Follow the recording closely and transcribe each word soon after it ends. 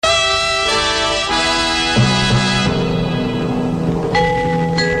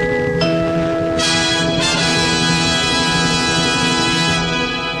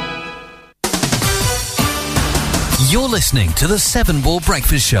listening to the Seven Ball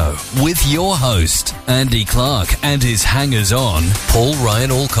Breakfast Show with your host, Andy Clark, and his hangers-on, Paul Ryan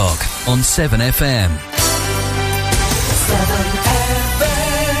Alcock, on 7FM. 7FM.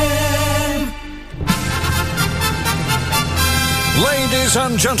 Ladies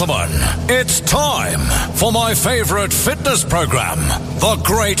and gentlemen, it's time for my favourite fitness programme, The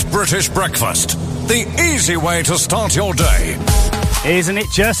Great British Breakfast. The easy way to start your day. Isn't it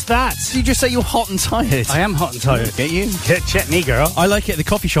just that? Did you just say you're hot and tired? I am hot and tired. Get you? Check me, girl. I like it at the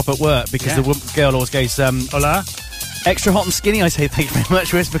coffee shop at work because the girl always goes, hola. Extra hot and skinny. I say, thank you very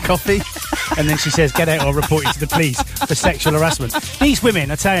much, where's my coffee? And then she says, get out or report you to the police for sexual harassment. These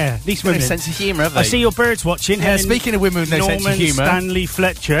women, I tell you, these women. No sense of humour, have they? I see your birds watching. Yeah, speaking of women with no sense of humour. Stanley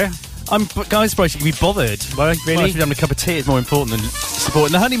Fletcher. I'm surprised you can be bothered. Well, really? Well, having a cup of tea is more important than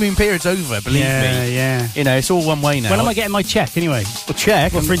supporting. The honeymoon period's over, believe me. Yeah. You know, it's all one way now. When am I getting my check, anyway? Well,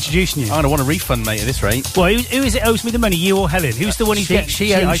 check. Well, for introducing you. I'm going to want a refund, mate, at this rate. Well, who is it owes me the money, you or Helen? Who's the one who's getting...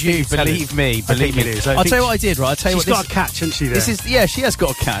 She owes you, believe me. Believe me. I'll tell you what I did, right? I'll tell you what She's got a catch, hasn't she, there? She has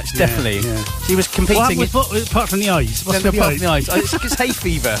got a catch, definitely. Yeah. She was competing... apart from the eyes? Apart from the eyes. It's hay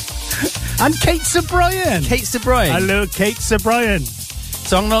fever. And Kate Sir Brian. Hello, Kate Sir Brian.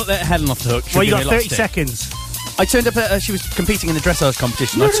 So I'm going to let Helen off the hook. Well, you got 30 seconds. I turned up at... she was competing in the dressage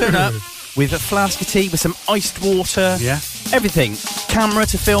competition. I turned up with a flask of tea, with some iced water. Yeah. Everything. Camera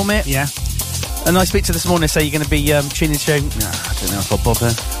to film it. Yeah. And I speak to this morning and say, you're going to be tuning the show. Nah, I don't know if I'll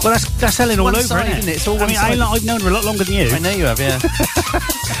bother. Well, that's Helen all over, isn't it? It's all one-sided. I've known her a lot longer than you. I know you have, yeah.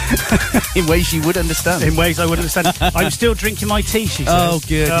 In ways you would understand. In ways I would understand. I'm still drinking my tea, she says. Oh,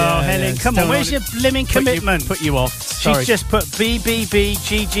 good. Oh, Helen, come on. Where's your blimmin' commitment? Put you off. Sorry. She's just put BBB,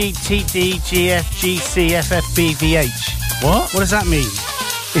 GGTD, GFGC, FFBVH. What? What does that mean?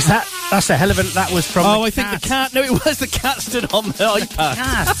 That's a hell of a... That was from I think the cat... No, it was the cat stood on the iPad.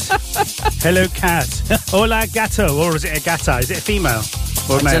 Cat. Hello, cat. Hola, gato. Or is it a gata? Is it a female?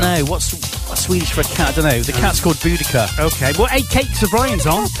 Or I don't know. What's Swedish for a cat? I don't know. The cat's called Boudica. Okay. Well, hey, Kate Sir Brian's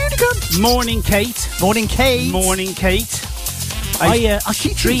on. Boudica. Morning, Kate. Morning, Kate. Morning, Kate. I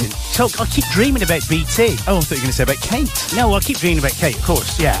keep dreaming about BT. Oh, I thought you were going to say about Kate. No, I keep dreaming about Kate, of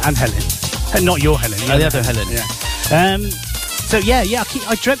course. Yeah, and Helen. Not your Helen. The other Helen. Yeah. So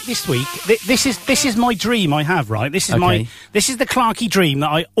I dreamt this week. This is my dream I have, right? This is the Clarky dream that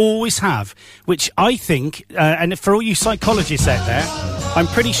I always have, which I think, and for all you psychologists out there, I'm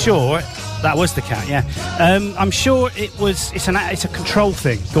pretty sure that was the cat. Yeah, I'm sure it's a control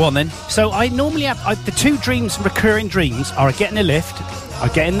thing. Go on then. So I normally have the two recurring dreams are I get in the lift,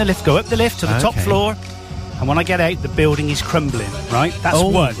 go up the lift to the top floor. And when I get out, the building is crumbling, right? That's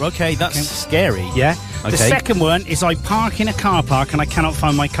one. Okay, that's scary. Yeah. Okay. The second one is I park in a car park and I cannot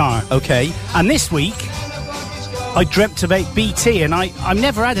find my car. Okay. And this week, I dreamt about BT, and I've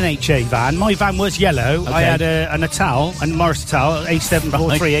never had an HA van. My van was yellow. Okay. I had a Natal, a Morris Natal,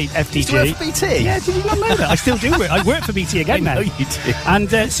 A7438 FTG. Do you work for BT? Yeah, did you not know that? I still do work. I work for BT again now. I know you do. And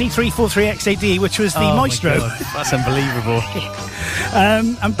C343XAD, which was the Maestro. That's unbelievable.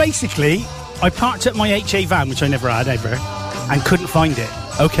 And basically... I parked up my HA van, which I never had ever, and couldn't find it.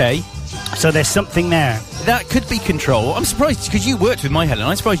 Okay. So there's something there. That could be control. I'm surprised, because you worked with my Helen.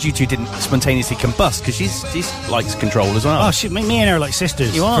 I'm surprised you two didn't spontaneously combust, because she's likes control as well. Oh, me and her are like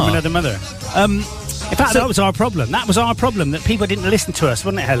sisters. You are. From another mother. In fact, that was our problem. That was our problem, that people didn't listen to us,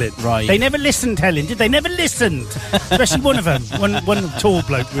 wasn't it, Helen? Right. They never listened, Helen, did they? Never listened. Especially one of them. One tall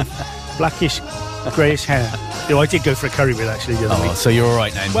bloke with blackish, greyish hair. Who I did go for a curry with, actually, the other week. So you're all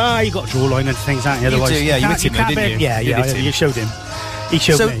right now. Well, you got jawline and things, haven't you? You do, yeah. You met him, didn't you? Yeah, you showed him. He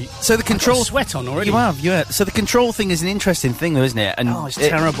showed me. So the control... I've got sweat on already. You have, yeah. So the control thing is an interesting thing, though, isn't it? And it's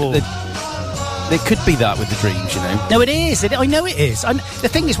terrible. There could be that with the dreams, you know. No, it is. I know it is. And the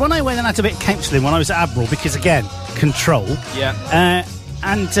thing is, when I went and had a bit of counselling when I was at Admiral, because, again, control... Yeah.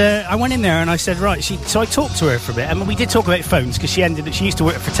 I went in there and I said, right, so I talked to her for a bit, and we did talk about phones, because she used to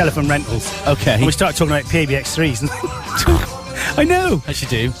work for telephone rentals. Okay. And we started talking about PBX3s. I know. As you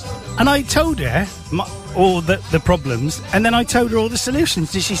do. And I told her all the problems, and then I told her all the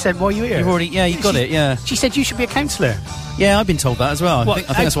solutions. And she said, why are you here? You've already, you got it, yeah. She said, you should be a counsellor. Yeah, I've been told that as well. I think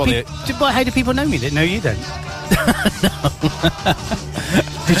that's what how do people know me that know you then?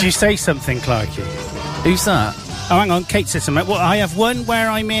 No. Did you say something, Clarky? Who's that? Oh, hang on, Kate said something. Well, I have one where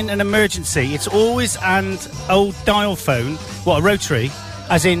I'm in an emergency. It's always an old dial phone, a rotary,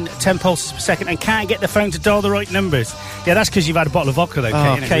 as in 10 pulses per second, and can't get the phone to dial the right numbers. Yeah, that's because you've had a bottle of vodka, though,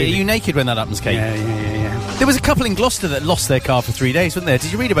 Kate. Kate, really? Are you naked when that happens, Kate? Yeah. There was a couple in Gloucester that lost their car for 3 days, wasn't there?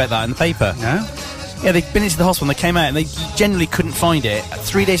 Did you read about that in the paper? No. Yeah, they'd been into the hospital and they came out and they generally couldn't find it.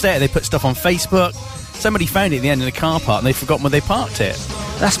 3 days later, they put stuff on Facebook. Somebody found it at the end of the car park and they'd forgotten where they parked it.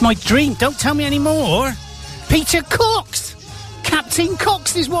 That's my dream. Don't tell me any more. Peter Cox! Captain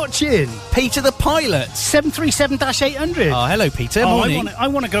Cox is watching. Peter the pilot. 737-800. Oh, hello, Peter. Morning. I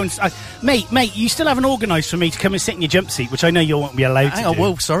want to go and... mate, you still haven't organised for me to come and sit in your jump seat, which I know you won't be allowed to do. Hang on,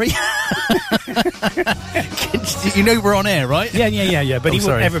 whoa, sorry. You know we're on air, right? Yeah, but he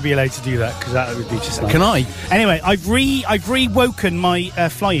won't ever be allowed to do that, because that would be just like... Can I? Anyway, I've rewoken my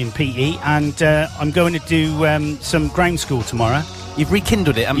flying PE, and I'm going to do some ground school tomorrow. You've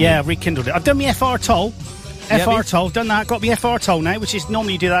rekindled it, haven't you? Yeah, I've rekindled it. I've done my FR toll. FR toll, done that. Got my FR toll now, which is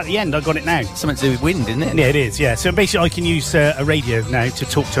normally you do that at the end. I've got it now. Something to do with wind, isn't it? Yeah, it is, yeah. So basically I can use a radio now to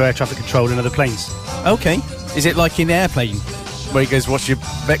talk to air traffic control and other planes. Okay. Is it like in the airplane, where he goes, what's your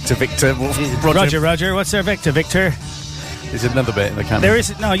vector, Victor? Roger. What's their vector, Victor? There's another bit in the camera. There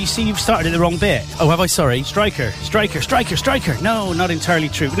is... No, you see, you've started at the wrong bit. Oh, have I? Sorry. Striker. No, not entirely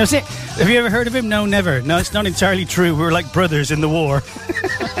true. No, is it? Have you ever heard of him? No, never. No, it's not entirely true. We were like brothers in the war.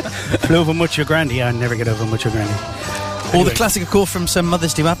 Flew over Mucho Grande. I never get over Mucho Grande. Or the classic, of course, from Some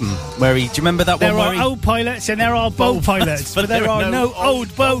Mothers Do Have Them, where he... Do you remember that one? There are old pilots and there are boat pilots, but there are no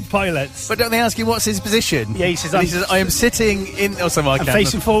old boat pilots. But don't they ask him what's his position? Yeah, he says, I am sitting in... Or something like that. I'm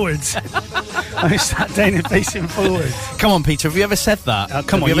facing forwards. I'm sat down and facing forwards. Come on, Peter, have you ever said that?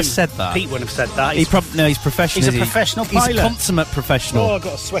 Come on, you ever said that? Pete wouldn't have said that. He's professional. He's a professional pilot. He's a consummate professional. Oh, I've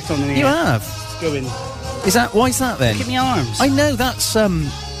got a sweat on the ear. You have? It's going... Why is that then? Look at my arms. I know, that's...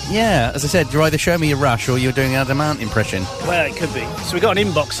 Yeah, as I said, you're either showing me a rash or you're doing an Adamant impression. Well, it could be. So we got an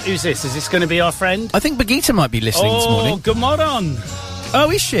inbox. Who's this? Is this going to be our friend? I think Birgitta might be listening this morning. Oh, good morning.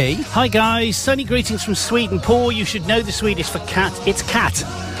 Oh, is she? Hi, guys. Sunny greetings from Sweden. Paul, you should know the Swedish for cat. It's cat.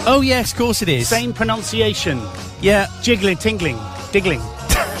 Oh, yes, of course it is. Same pronunciation. Yeah. Jiggling, tingling, diggling.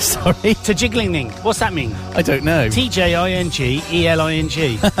 Sorry? To jiggling. What's that mean? I don't know. TJINGELING.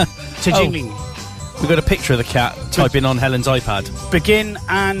 To jiggling. We've got a picture of the cat typing on Helen's iPad. Begin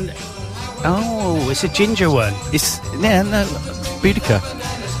and... Oh, it's a ginger one. Boudica.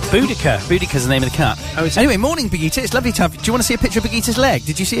 Boudica's the name of the cat. Anyway, morning, Birgitta. It's lovely to have... Do you want to see a picture of Birgitta's leg?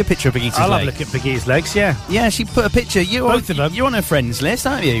 Did you see a picture of Birgitta's leg? I'll have a look at Birgitta's legs, yeah. Yeah, she put a picture. Both of them. You're on her friends list,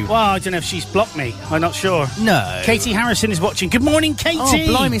 aren't you? Well, I don't know if she's blocked me. I'm not sure. No. Katie Harrison is watching. Good morning, Katie. Oh,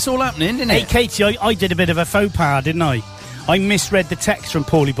 blimey, it's all happening, isn't it? Hey, Katie, I did a bit of a faux pas, didn't I? I misread the text from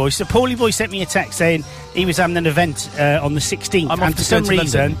Paulie Boy. So Paulie Boy sent me a text saying he was having an event on the 16th. And for some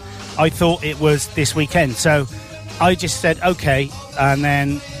reason, I thought it was this weekend. So I just said, OK, and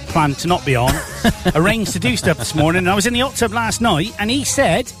then planned to not be on. Arranged to do stuff this morning. And I was in the hot tub last night, and he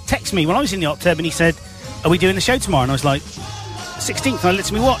said, text me when I was in the hot tub, and he said, are we doing the show tomorrow? And I was like, 16th, and I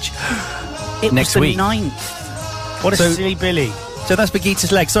lets me watch. It Next was the week. 9th. What a silly Billy. So that's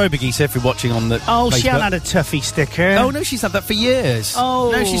Birgitta's leg. Sorry, Birgitta, if you're watching on the Facebook. She hasn't had a Tuffy sticker. Oh, no, she's had that for years. Oh.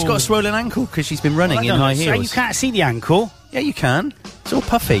 No, she's got a swollen ankle because she's been running in high heels. So you can't see the ankle? Yeah, you can. It's all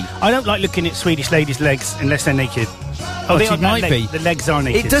puffy. I don't like looking at Swedish ladies' legs unless they're naked. Oh, they might be. The legs are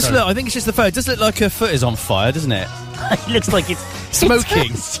naked. It does look, I think it's just the photo. It does look like her foot is on fire, doesn't it? It looks like it's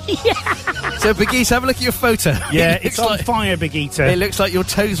smoking. Yeah. So, Birgitta, have a look at your photo. Yeah, it's on fire, Birgitta. It looks like your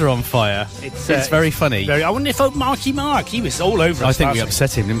toes are on fire. It's very funny. I wonder if Marky Mark, he was all over us. I think we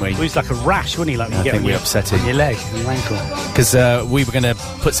upset him, didn't we? He was like a rash, wasn't he? Like I think we upset him. Your leg, your ankle. Because we were going to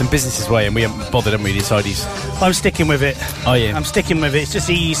put some business his way and we haven't bothered, haven't we, decided? I'm sticking with it. Are you? I'm sticking with it. It's just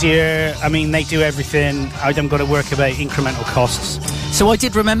easier. I mean, they do everything. I haven't got to work about incremental costs. So I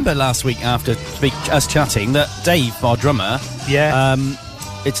did remember last week after us chatting that Dave, our drummer,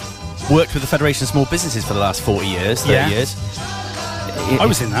 it's worked with the Federation of Small Businesses for the last 40 years, 30 years. I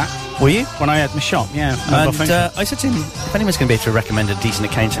was in that. Were you? When I had my shop, yeah. And I said to him, if anyone's going to be able to recommend a decent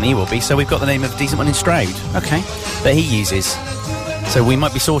accountant, he will be. So we've got the name of a decent one in Stroud. Okay. That he uses. So we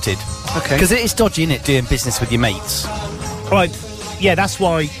might be sorted. Okay. Because it is dodgy, isn't it, doing business with your mates? Right. Yeah, that's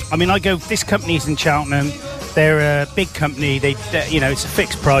why. I mean, this company's in Cheltenham. They're a big company. They it's a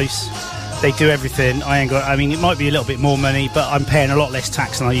fixed price. They do everything. I mean, it might be a little bit more money, but I'm paying a lot less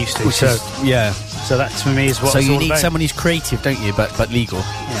tax than I used to. So that for me is what. So it's you all need about. someone who's creative, don't you? But legal.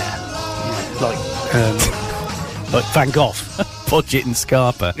 Yeah. Like Van Gogh, Podgett and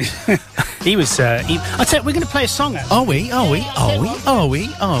Scarpa. He was. I tell you, we're going to play a song. Actually. Are we?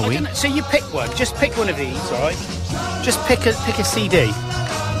 So you pick one. Just pick one of these, all right? Just pick a CD.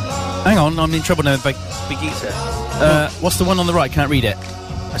 Hang on, I'm in trouble now. Birgitta. What's the one on the right? Can't read it.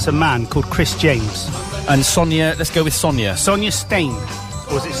 That's a man called Chris James. And Sonia, let's go with Sonia. Sonia Stein.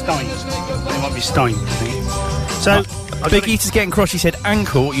 Or is it Stein? It might be Stein, I think. So, Birgitta's getting cross. She said,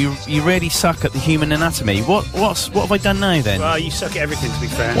 ankle, you really suck at the human anatomy. What have I done now, then? Well, you suck at everything, to be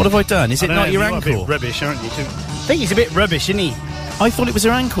fair. What have I done? Is it not your ankle? You're a bit rubbish, aren't you? I think he's a bit rubbish, isn't he? I thought it was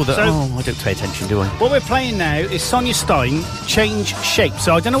her ankle that... I don't pay attention, do I? What we're playing now is Sonia Stein, Change Shape.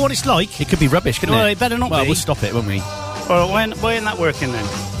 So I don't know what it's like. It could be rubbish, couldn't it? Well, it better not be. Well, we'll stop it, won't we? Well, why ain't that working then?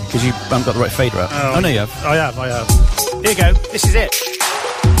 Because you haven't got the right fader up. Oh, no, you have. I have. Here you go. This is it.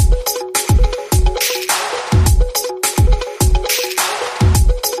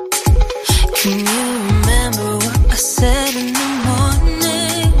 Can you remember what I said in the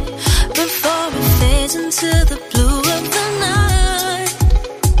morning before it fades into the blue of the night?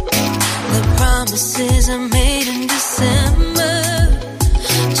 The promises I made in December,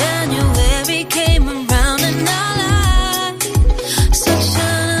 January came around and I lied. Such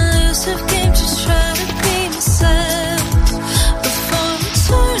an elusive game to try to be myself before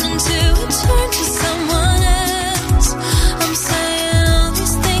I turn to someone else. I'm saying all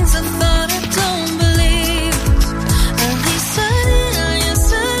these things I thought I don't believe. At least I did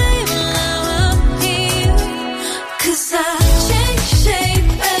yesterday, but now I'm here. 'Cause I change shape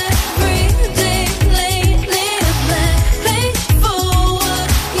every day lately. A blank page for what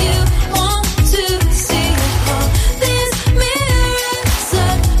you want to see. All these mirrors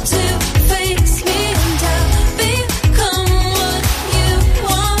up to face me, and I'll become what you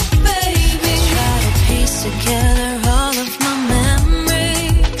want, baby. Try to piece together all of my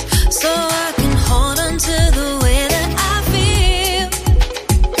memories so I can hold on to the way that I feel.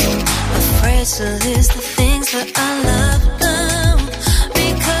 Afraid to lose the things that I love now,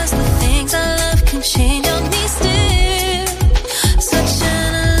 because the things I love can change on me still. Such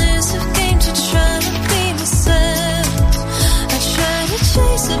an elusive game to try to be myself. I try to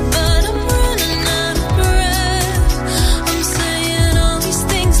chase it, but I'm running out of breath. I'm saying all these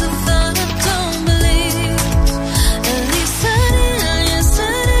things I thought I don't believe. At least I did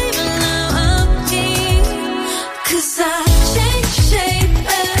yesterday, but now I'm here. 'Cause I change shape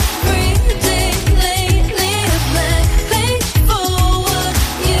every day lately. A blank page for what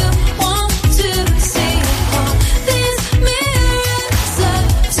you want to see. All these mirrors up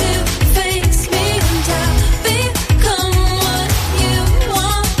to face me, and I'll become what you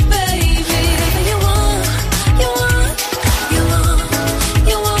want, baby. You want, you want, you want,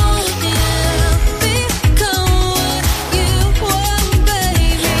 you want, yeah. Become what you want,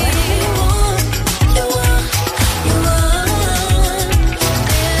 baby. You want, you want, you want,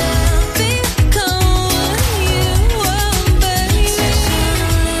 yeah. Become what you want, baby. Such an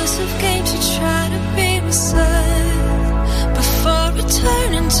elusive game to try to be myself before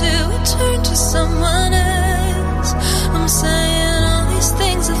returning to someone else. I'm saying all these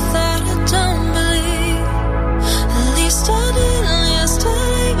things I thought I don't believe. At least I did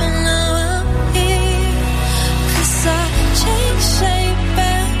yesterday, but now I'm here. 'Cause I change shape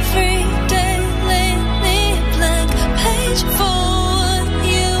every day lately. A blank page for what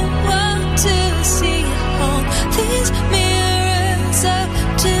you want to see. Hold these mirrors up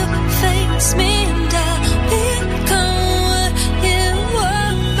to face me, and I'll become what you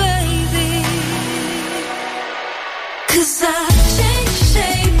want, baby. 'Cause I change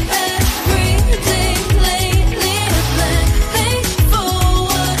shape every day lately. A blank page for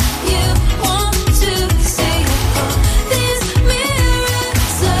what you want to see. All these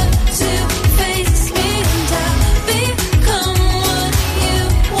mirrors up to face me, and I'll become what you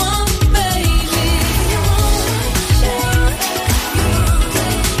want, baby. You want, you want,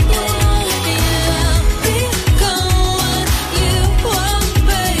 you want, yeah. Become what you want,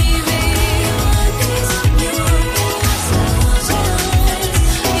 baby. You want these mirrors up to face,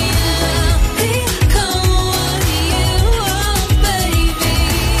 yeah. Become what you want, baby.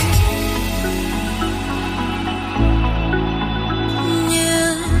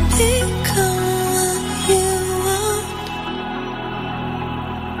 Yeah, become what you want.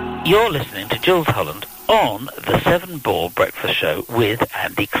 You're listening to Jules Holland on the Seven Ball Breakfast Show with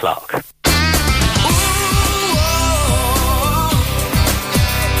Andy Clark.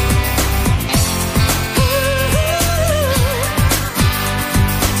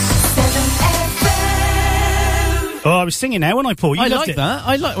 Oh, I was singing there, wasn't I, Paul? You I loved like it. that.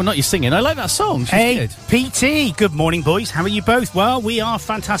 Well, not you singing. I like that song. She's Hey, good. PT, good morning, boys. How are you both? Well, we are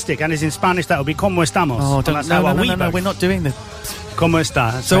fantastic, and as in Spanish, that will be como estamos. Oh, And don't, that's how no, both. we're not doing the... Como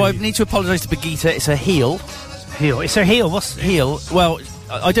está? So I need to apologise to Birgitta. It's a heel. Heel. It's her heel. What's Heel. Well,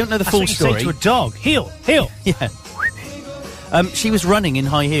 I don't know the That's full what you story. say to a dog. Heel. Yeah. She was running in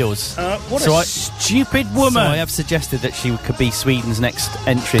high heels. What So a I- stupid woman. So I have suggested that she could be Sweden's next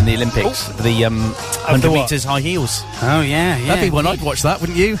entry in the Olympics for the 100 what? metres high heels. Oh, yeah. That'd be one. I'd watch that,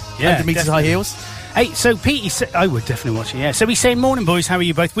 wouldn't you? Yeah, 100 metres high definitely. heels. Hey, so Pete, I would definitely watch it, yeah. So he's saying, morning, boys, how are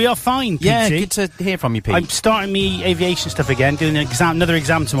you both? We are fine, Pete. Yeah, good to hear from you, Pete. I'm starting me aviation stuff again, doing another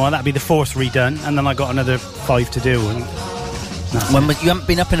exam tomorrow. That'll be the 4th redone, and then I got another 5 to do. And you haven't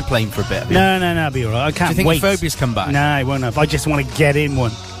been up in a plane for a bit, have you? No, I'll be all right. I can't Do you think wait. the phobias come back? No, I won't have. I just want to get in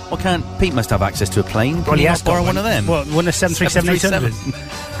one. Well, can't Pete must have access to a plane? Can he you has not borrow got one of them? Well, one of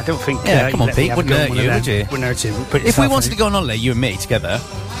 737-800. I don't think... Yeah, come on, Pete. Wouldn't hurt you, would you? Wouldn't hurt him. If we wanted to go on holiday, you and me together,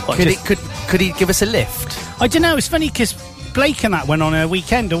 could he give us a lift? I don't know. It's funny because Blake and that went on a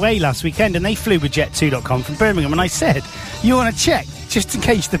weekend away last weekend, and they flew with Jet2.com from Birmingham. And I said, "You want to check just in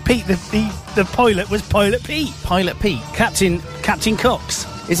case the pilot was Pilot Pete, Pilot Pete, Captain Cox."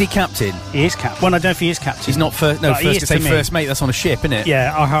 Is he captain? He is captain. Well, I don't know if he is captain. He's not first. No, first to say first mate. That's on a ship, isn't it?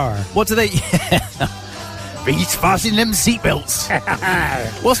 Yeah, aha. What do they? He's fastening them seatbelts.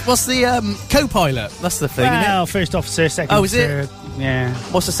 What's the co-pilot? That's the thing. Well, isn't it? first officer, second. Oh, is it? Yeah.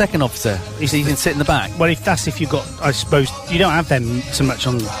 What's the second officer? He can sit in the back. Well, if you got, I suppose you don't have them so much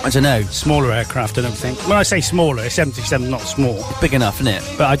on. I don't know. Smaller aircraft, I don't think. When I say smaller, 737 not small. It's big enough, isn't it?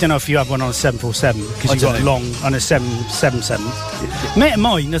 But I don't know if you have one on a 747 because you've got a long on a 777. Mate of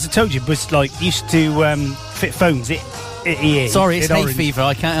mine, as I told you, was like used to fit phones. Sorry, it's hay fever.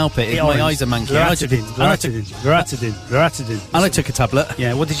 I can't help it. My eyes are manky. Loratadine. And I took a tablet.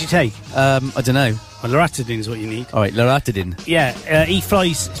 Yeah, what did you take? I don't know. Well, Loratadine is what you need. All right, Loratadine. Yeah, he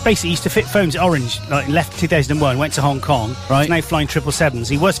flies. Basically, he used to fit phones at Orange. Like, left 2001, went to Hong Kong. Right. He's now flying 777s.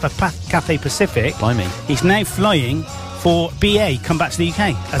 He was for Cathay Pacific. Blimey. He's now flying for BA. Come back to the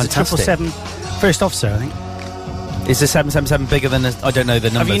UK as Fantastic. a 777 first officer, I think. Is the 777 bigger than I don't know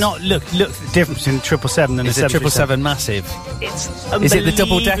the numbers. Have you not looked at the difference between the 777 and the 777 massive? It's Is it the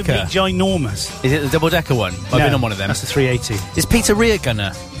double decker? Ginormous. Is it the double decker one? I've been on one of them. That's the 380. Is Peter rear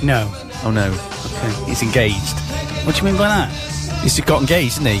gunner? No. Oh no. Okay. He's engaged. What do you mean by that? He's got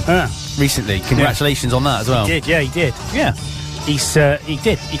engaged, didn't he? Recently. Congratulations on that as well. He did. Yeah, he did. Yeah. He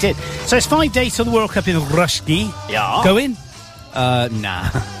did. So it's 5 days till the World Cup in Rushki. Yeah. Going? Nah.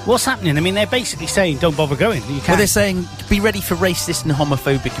 What's happening? I mean, they're basically saying don't bother going. You can't. Well, they're saying be ready for racist and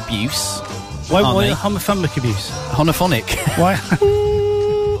homophobic abuse. Why homophobic abuse? Homophonic. Why?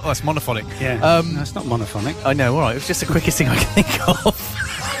 Oh, it's monophonic. Yeah. No, it's not monophonic. I know. All right. It was just the quickest thing I can think of.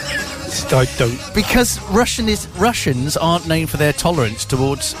 I don't. Because Russians aren't known for their tolerance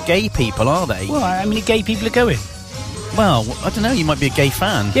towards gay people, are they? Well, how many gay people are going? Well, I don't know. You might be a gay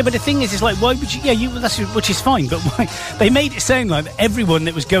fan. Yeah, but the thing is, it's like, why would you? Yeah, which is fine. But why? They made it sound like everyone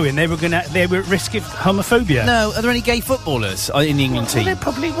that was going, they were at risk of homophobia. No, are there any gay footballers in the England team?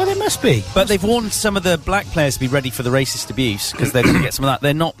 Well, there must be. But they've warned some of the black players to be ready for the racist abuse because they're going to get some of that.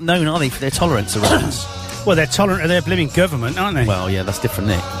 They're not known, are they, for their tolerance around us? Well, they're tolerant of their blooming government, aren't they? Well, yeah, that's different,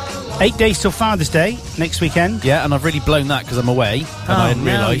 isn't it? 8 days till Father's Day next weekend. Yeah, and I've really blown that because I'm away and I didn't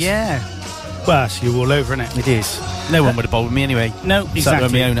realise. Yeah. Well, so you're all over, innit? It is. No one would have bothered me anyway. No, exactly. Sat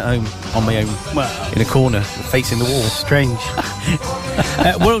on my own at home, on my own, in a corner, facing the wall. Strange.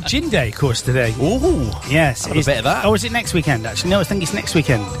 World Gin Day, of course, today. Ooh. Yes. A bit of that. Or is it next weekend, actually? No, I think it's next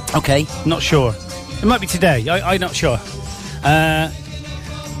weekend. Okay. Not sure. It might be today. I'm not sure.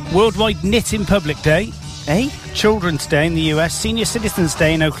 Worldwide Knit in Public Day. Children's Day in the US. Senior Citizens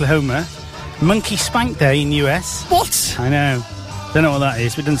Day in Oklahoma. Monkey Spank Day in the US. What? I know. Don't know what that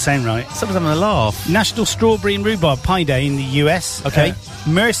is, but it doesn't sound right. Someone's having a laugh. National Strawberry and Rhubarb Pie Day in the US. Okay.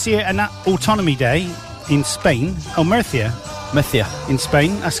 Mercia and Autonomy Day in Spain. Oh, Murcia in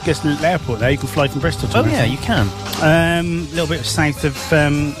Spain. That's just a little airport there. You can fly from Bristol to Oh, Murcia. yeah, you can. A little bit south of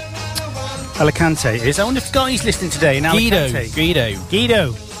Alicante it is. I wonder if Guy's listening today in Alicante.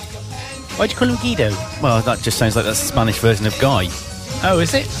 Guido. Why'd you call him Guido? Well, that just sounds like that's the Spanish version of Guy. Oh,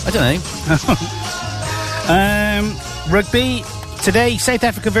 is it? I don't know. Rugby. Today, South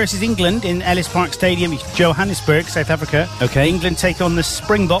Africa versus England in Ellis Park Stadium, Johannesburg, South Africa. Okay. England take on the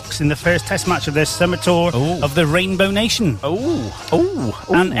Springboks in the first test match of their summer tour of the Rainbow Nation.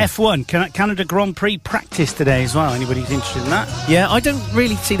 And F1, Canada Grand Prix practice today as well. Anybody who's interested in that? Yeah, I don't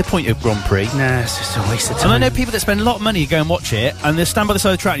really see the point of Grand Prix. Nah, it's just a waste of time. And I know people that spend a lot of money to go and watch it, and they'll stand by the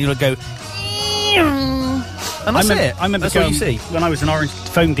side of the track and you'll go... And that's it. I remember that's going, what you see. when I was an Orange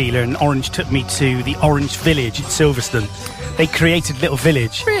phone dealer, and Orange took me to the Orange Village at Silverstone. They created a little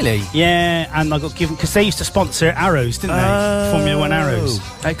village. Really? Yeah, and I got given... Because they used to sponsor Arrows, didn't they? Formula One Arrows.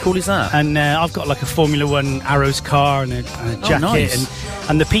 How cool is that? And I've got like a Formula One Arrows car and a jacket. Nice.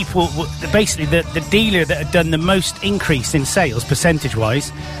 And the people... Basically, the dealer that had done the most increase in sales,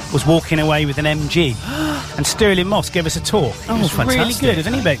 percentage-wise, was walking away with an MG. And Sterling Moss gave us a talk. Oh, it was fantastic. really good. There was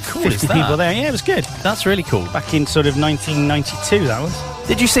only about 50 people there. Yeah, it was good. That's really cool. Back in sort of 1992, that was.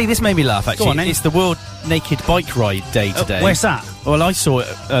 Did you see, this made me laugh, actually. Go on, then. It's the World Naked Bike Ride Day today. Where's that? Well, I saw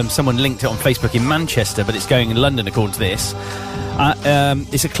it, someone linked it on Facebook in Manchester, but it's going in London according to this.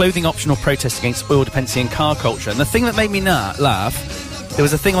 It's a clothing optional protest against oil dependency and car culture. And the thing that made me laugh, there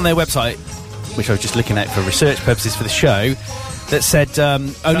was a thing on their website, which I was just looking at for research purposes for the show, that said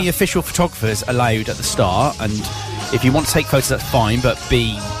only official photographers allowed at the start, and If you want to take photos, that's fine, but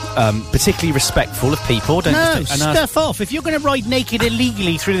be particularly respectful of people. Don't No, just take, stuff off. If you're going to ride naked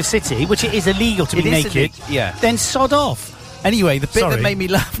illegally through the city, which it is illegal to be naked, then sod off. Anyway, the bit Sorry. that made me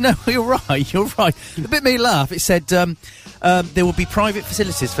laugh... No, you're right. The bit made me laugh, it said there will be private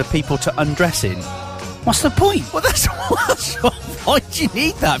facilities for people to undress in. What's the point? Well, that's... Why do you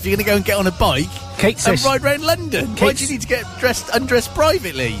need that if you're going to go and get on a bike Kate says, and ride around London? Why do you need to get undressed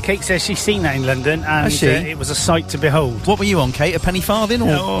privately? Kate says she's seen that in London, and Has she? it was a sight to behold. What were you on, Kate? A penny farthing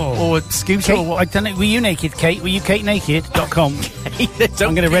or a scooter? Kate, Or what? I don't know. Were you naked, Kate? Were you KateNaked.com?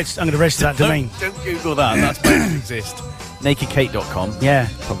 I'm going to register that domain. Don't Google that. That's bound to exist. NakedKate.com. Yeah,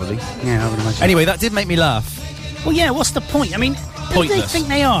 Probably. yeah, I would imagine. Anyway, that did make me laugh. Well, yeah, what's the point? I mean, who do they Pointless. think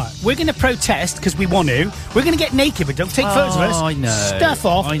they are? We're going to protest because we want to. We're going to get naked, but don't take photos of us. I know. Stuff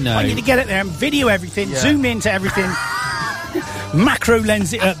off. I know. I need to get it there and video everything, zoom into everything, macro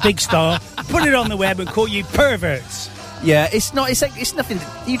lens it up, big star, put it on the web and call you perverts. Yeah, it's not. It's nothing.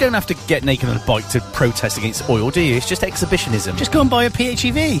 You don't have to get naked on a bike to protest against oil, do you? It's just exhibitionism. Just go and buy a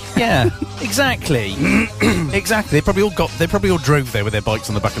PHEV. Yeah, exactly. Exactly. They probably all drove there with their bikes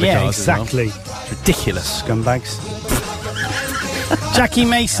on the back of the Yeah, cars. exactly. As well. It's ridiculous. Scumbags. Jackie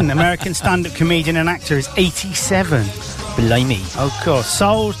Mason, American stand-up comedian and actor, is 87. Blimey. Of course.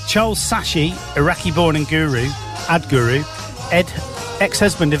 Charles Sashi, Iraqi-born and ad guru,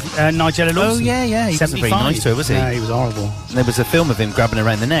 ex-husband of Nigella Lawson. Oh, yeah. He wasn't very 75. nice to her, was he? Yeah, he was horrible. There was a film of him grabbing her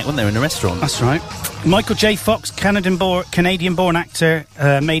around the neck, wasn't there, in a restaurant? That's right. Michael J. Fox, Canadian-born actor,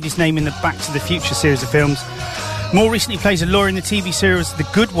 made his name in the Back to the Future series of films. More recently plays a lawyer in the TV series The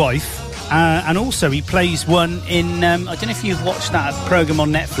Good Wife, and also he plays one in, I don't know if you've watched that programme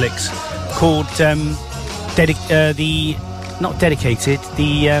on Netflix called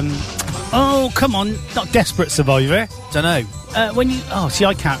not Desperate Survivor. Don't know.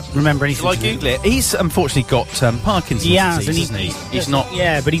 I can't remember anything. Shall I Google it? He's unfortunately got Parkinson's disease, isn't he? He's not...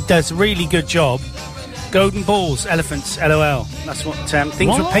 Yeah, but he does a really good job. Golden balls, elephants, LOL. That's what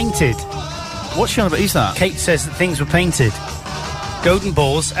things were painted. What's she on about? Who's that? Kate says that things were painted. Golden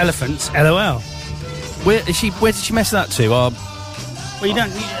balls, elephants, LOL. Where did she mess that to? Well, you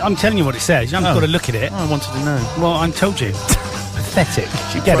don't. I'm telling you what it says. You haven't got to look at it. I wanted to know. Well, I told you. Pathetic.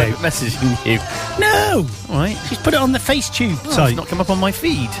 She's Get private out. messaging you. No. All right. She's put it on the FaceTube It's site. not come up on my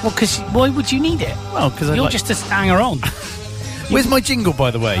feed. Well, because why would you need it? Well, because You're just a hanger on. Where's my jingle, by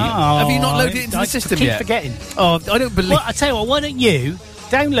the way? Have you not loaded it into the system keep yet? forgetting. Oh, I don't believe... Well, I tell you what. Why don't you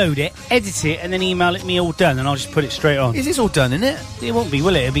download it, edit it, and then email it me all done, and I'll just put it straight on. Is this all done, isn't it? It won't be,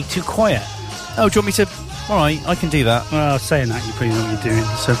 will it? It'll be too quiet. Oh, do you want me to... All right, I can do that. Well, saying that, you probably know what you're doing.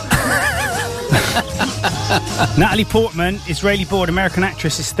 So, Natalie Portman, Israeli-born American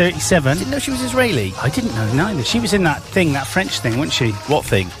actress, is 37. Didn't know she was Israeli. I didn't know neither. She was in that French thing, wasn't she? What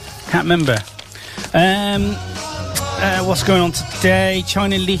thing? Can't remember. What's going on today?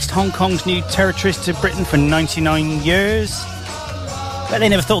 China leased Hong Kong's new territories to Britain for 99 years. But they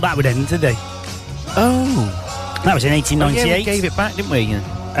never thought that would end, did they? Oh. That was in 1898. Yeah, we gave it back, didn't we?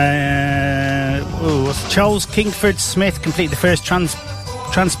 Charles Kingford Smith completed the first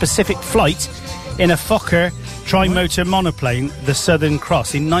trans-Pacific flight in a Fokker trimotor monoplane, the Southern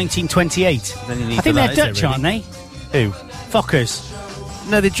Cross, in 1928. I think they're Dutch, aren't they? Who? Fokkers.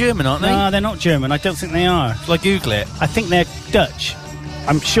 No, they're German, aren't they? No, they're not German. I don't think they are. Shall I Google it? I think they're Dutch.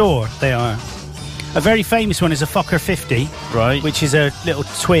 I'm sure they are. A very famous one is a Fokker 50. Right. Which is a little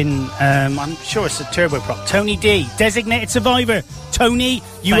twin, I'm sure it's a turboprop. Tony D, designated survivor. Tony,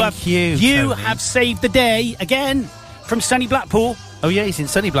 you Tony. have saved the day again from sunny Blackpool. Oh, yeah, he's in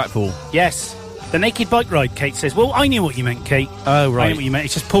sunny Blackpool. Yes. The naked bike ride, Kate says. Well, I knew what you meant, Kate. Oh, right. I knew what you meant.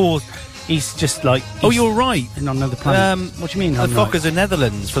 It's just Paul. He's just like... Oh, you're right. On another planet. What do you mean? The Fokkers are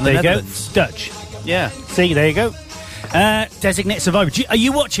Netherlands, from the there Netherlands. You go. Dutch. Yeah. See, there you go. Designated survivor. Are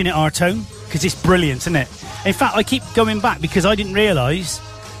you watching it, Artone? Because it's brilliant, isn't it? In fact, I keep going back because I didn't realise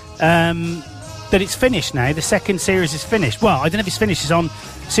that it's finished now. The second series is finished. Well, I don't know if it's finished. It's on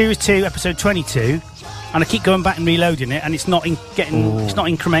Series 2, Episode 22. And I keep going back and reloading it, and it's not it's not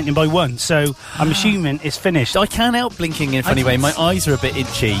incrementing by one. So I'm assuming it's finished. I can't help blinking in a funny way. My eyes are a bit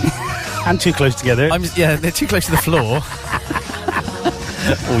itchy. And too close together. Yeah, they're too close to the floor.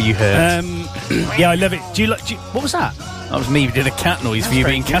 All you heard. Yeah, I love it. What was that? That was me doing a cat noise for you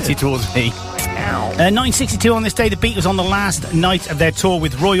being catty towards me. 1962, on this day, the Beatles, on the last night of their tour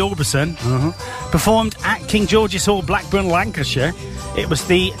with Roy Orbison, performed at King George's Hall, Blackburn, Lancashire. It was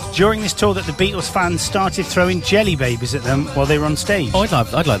during this tour that the Beatles fans started throwing jelly babies at them while they were on stage. Oh, I'd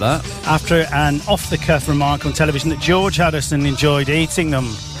like that. After an off-the-cuff remark on television that George Harrison enjoyed eating them,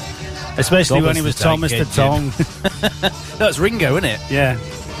 especially when he was Thomas the Tongue. That's Ringo, isn't it? Yeah.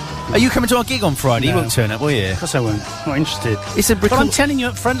 Are you coming to our gig on Friday? No. You won't turn up, will you? Of course I won't. Not interested. It's a But I'm telling you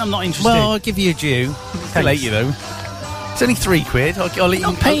up front, I'm not interested. Well, I'll give you a due. I'll let you, though. It's only £3. I'll let you.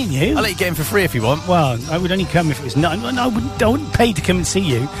 I'm not paying you. I'll let you get in for free if you want. Well, I would only come if it was not. I wouldn't pay to come and see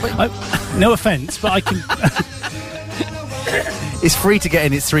you. No offence, but I can. It's free to get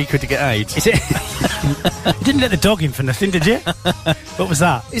in. It's £3 to get out. Is it? You didn't let the dog in for nothing, did you? What was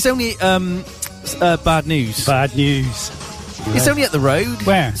that? It's only bad news. Bad news. It's only up the road.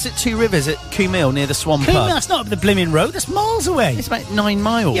 Where? It's at Two Rivers at Coomill near the Swan Coombe, Pub. that's not up the blimmin' road. That's miles away. It's about 9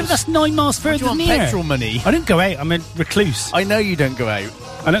 miles. Yeah, but that's 9 miles further Do you than want here. petrol money? I don't go out. I'm a recluse. I know you don't go out.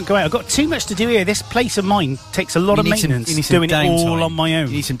 I don't go out. I've got too much to do here. This place of mine takes a lot of maintenance. You need some doing it all downtime. on my own.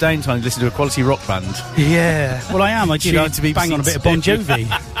 You need some downtime to listen to a quality rock band. Yeah. Well, I am. I do. Tune I into BBC bang on a bit of Bon Jovi.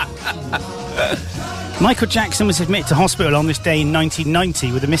 Michael Jackson was admitted to hospital on this day in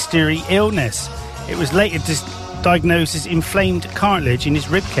 1990 with a mystery illness. It was later diagnosed as inflamed cartilage in his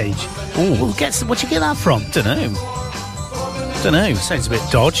rib cage. Oh, where'd you get that from? Don't know. Sounds a bit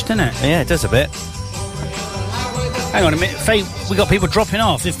dodged, doesn't it? Yeah, it does a bit. Hang on a minute. We got people dropping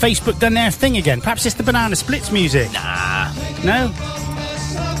off. Has Facebook done their thing again? Perhaps it's the Banana Splits music. Nah. No?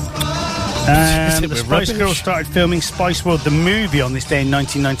 The We're Spice rubbish. Girls started filming Spice World, the movie, on this day in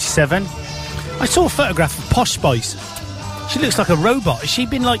 1997. I saw a photograph of Posh Spice. She looks like a robot. Has she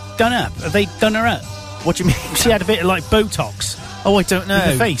been, done up? Have they done her up? What do you mean? She had a bit of, Botox Oh, I don't know.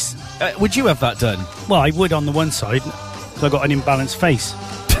 in the face. Would you have that done? Well, I would on the one side, because I got an imbalanced face.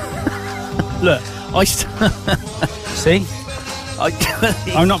 Look, see?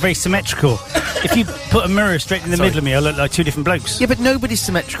 I'm not very symmetrical. If you put a mirror straight in the middle of me, I look like two different blokes. Yeah, but nobody's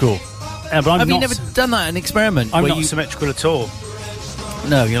symmetrical. But I'm Have you not never done that, an experiment? I'm where not you... symmetrical at all.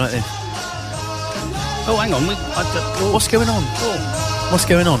 No, you're like this. Oh, hang on. What's going on? What's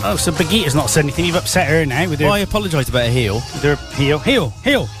going on? Oh, so Brigitta's not said anything. You've upset her now with her, Well, I apologise about her heel. with her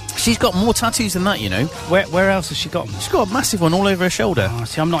heel. She's got more tattoos than that, you know. Where else has she got them? She's got a massive one all over her shoulder. Oh,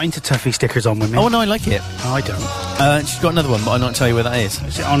 see, I'm not into Tuffy stickers on women. Oh, no, I like it. No, I don't. She's got another one, but I don't tell you where that is.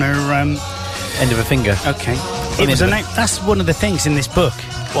 Is it on her... End of a finger. Okay. I'm It was into that's one of the things in this book.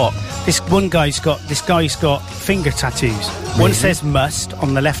 What? This guy's got finger tattoos. One says must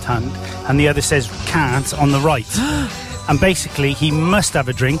on the left hand, and the other says can't on the right. And basically, he must have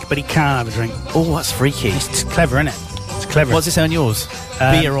a drink, but he can't have a drink. Oh, that's freaky. It's clever, isn't it? It's clever. What's it say on yours?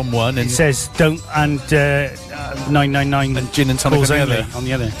 Beer on one and It says don't and 999 and gin and tonic on calls the only other. on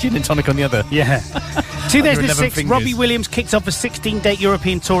the other. Gin and tonic on the other. Yeah. 11 2006, fingers. Robbie Williams kicked off a 16-date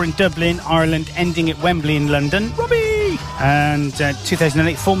European tour in Dublin, Ireland, ending at Wembley in London. Robbie! And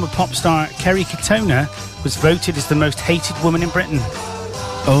 2008, former pop star Kerry Katona was voted as the most hated woman in Britain.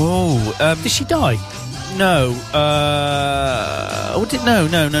 Oh, Did she die? no.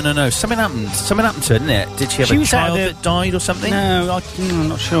 No. Something happened. Something happened to her, didn't it? Did she have She a was out child of the- that died or something? No, I'm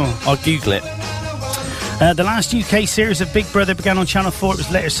not sure. I'll Google it. The last UK series of Big Brother began on Channel 4. It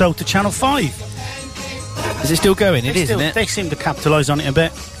was later sold to Channel 5. Is it still going? It is, isn't it? They seem to capitalise on it a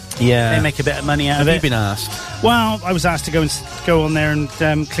bit. Yeah. They make a bit of money out Have of you it. been asked? Well, I was asked to go on there and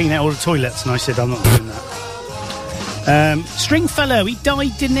clean out all the toilets, and I said I'm not doing that. Stringfellow, he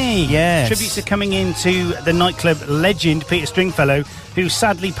died, didn't he? Yes. Tributes are coming into the nightclub legend Peter Stringfellow, who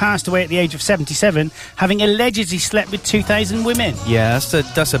sadly passed away at the age of 77, having allegedly slept with 2,000 women. Yeah,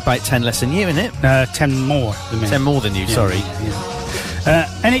 that's about 10 less than you, isn't it? 10 more than me. 10 more than you, sorry.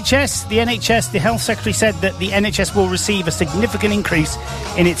 NHS, the Health Secretary said that the NHS will receive a significant increase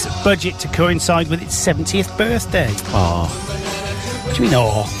in its budget to coincide with its 70th birthday. Oh. What do you mean,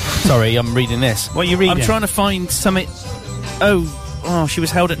 oh? Sorry, I'm reading this. What are you reading? I'm trying to find something... Oh, she was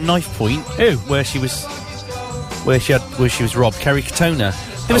held at knife point. Who? Where she was robbed. Kerry Katona.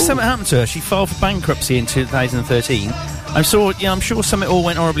 There was something happened to her. She filed for bankruptcy in 2013. I'm sure something all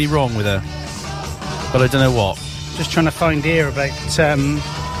went horribly wrong with her. But I don't know what. Just trying to find here about...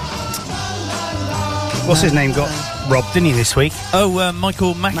 what's his name got robbed, didn't he, this week? Oh,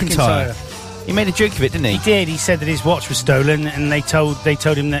 Michael McIntyre. He made a joke of it, didn't he? He did. He said that his watch was stolen, and they told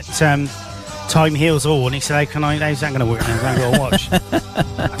him that time heals all. And he said, how's that going to work now? I've got a watch.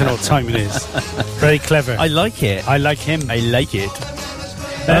 I don't know what time it is. Very clever. I like it. I like him. I like it.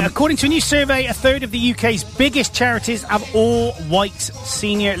 According to a new survey, a third of the UK's biggest charities have all white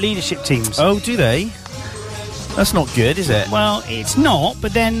senior leadership teams. Oh, do they? That's not good, is it? Well, it's not,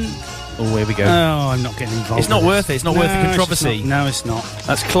 but then... Oh, here we go. Oh, I'm not getting involved. It's not with worth it. It's not worth the it's just controversy. not. No, it's not.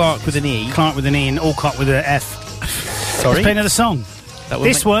 That's Clark with an E. Clark with an E and Alcott with an F. Sorry? Let's play another song. That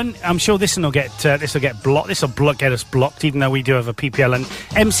This one, I'm sure this will get blocked. This will get us blocked, even though we do have a PPL and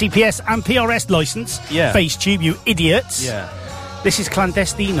MCPS and PRS license. Yeah. FaceTube, you idiots. Yeah. This is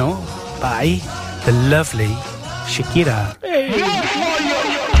Clandestino by the lovely Shakira. Hey.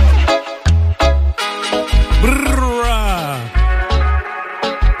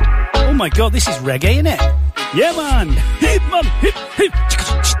 my God, this is reggae, isn't it? Yeah, man. Hip, man. Hip, hip.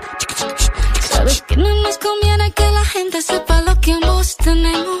 Sabes que no nos conviene que la gente sepa lo que ambos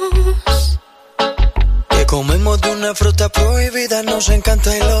tenemos. Que comemos de una fruta prohibida, nos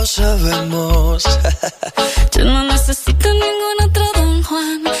encanta y lo sabemos. Yo no necesito ningún otro Don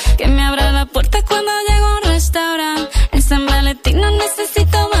Juan que me abra la puerta cuando llego a un restaurante. En San Valentín no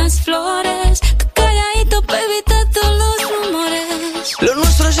necesito más flores. Tú calladito pa' evitar todos los rumores. Lo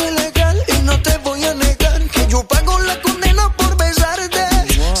nuestro es ilegal y no te voy a negar que yo pago la condena por besarte.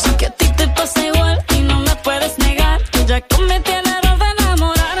 Sé que a ti te pasa igual y no me puedes negar que ya cometí el error de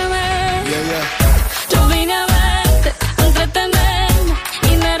enamorarme. Yo vine a verte, a entretenerme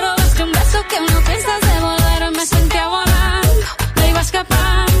y me robaste un beso que no piensas devolver. Me sentía volando, me iba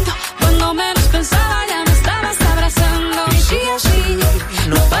escapando. Cuando menos pensaba ya me estabas abrazando. Y sí, así,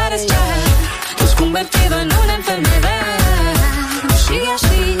 no pares ya. Te has convertido en una enfermedad. Sí,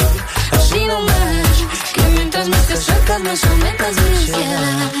 así, así nomás. Que mientras más te acercas más aumentas mi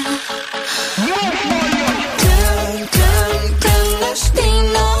ansiedad.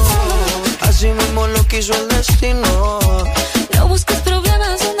 Clandestino. Así mismo lo quiso el destino. No busques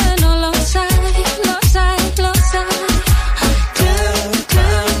problemas donde no los hay, los hay, los hay.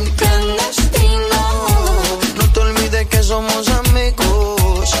 Clandestino. No te olvides que somos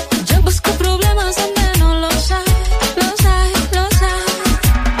amigos. Yo busco problemas donde no los hay, los hay, los hay.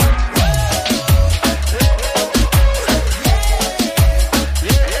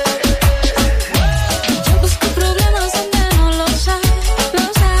 Yo busco problemas donde no los hay,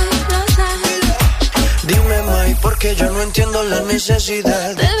 los hay, los hay. Dime, May, porque yo no entiendo la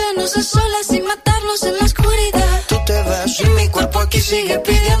necesidad De vernos a solas y matarnos en la oscuridad. Tú te vas y mi cuerpo aquí sigue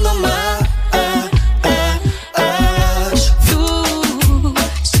pidiendo más. Tú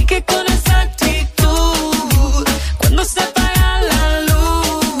sigue con esa actitud. Cuando se apaga la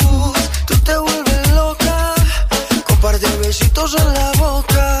luz, Tú te vuelves loca con par de besitos en la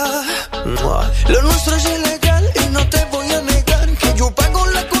boca. Lo nuestro es ilegal y no te voy a negar que yo pago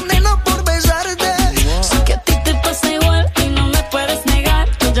la condena por besarte. sé que a ti te pasa igual y no me puedes negar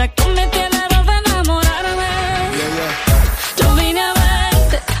que ya cometí el error de enamorarme. Yo vine a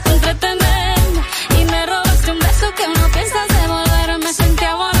verte, a entretenerme y me robaste un beso que no piensas devolver. Me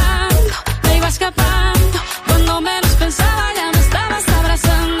sentía volando, me iba escapando. Cuando menos pensaba ya me estabas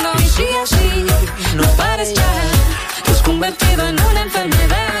abrazando. Y sí, así, no pares ya. Te has convertido en una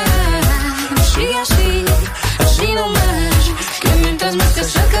enfermedad. Sí, así, así nomás. Que mientras más te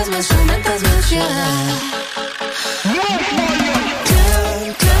acercas más aumentas mi ansiedad.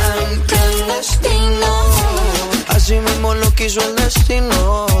 Clandestino. Así mismo lo quiso el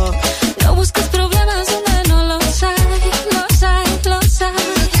destino. No busques problemas donde no los hay, los hay, los hay.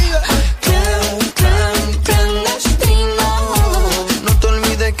 Clandestino. No te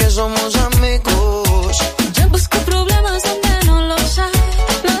olvides que somos amigos. Yo busco problemas donde no los hay,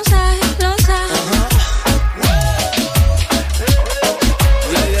 los hay, los hay.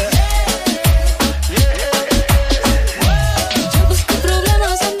 Yo busco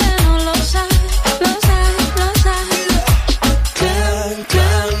problemas donde no los hay, los hay, los hay.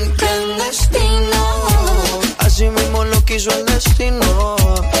 Clandestino. Así mismo lo quiso el destino.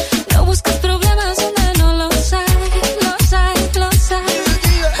 No busques problemas donde no los hay, los hay, los hay.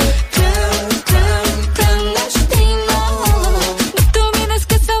 Clandestino. No te olvides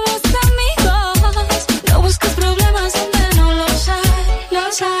que somos amigos. No busques problemas donde no los hay,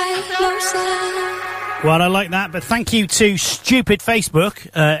 los hay, los hay. Well, I like that, but thank you to stupid Facebook.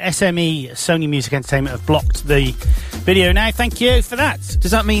 SME, Sony Music Entertainment, have blocked the video now. Thank you for that.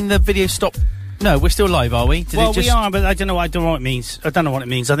 Does that mean the video stopped? No, we're still live, are we? Did Well, it just... we are, but I don't know what it means. I don't know what it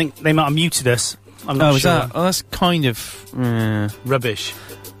means. I think they might have muted us. I'm not Oh, is sure. that? Oh, that's kind of Rubbish.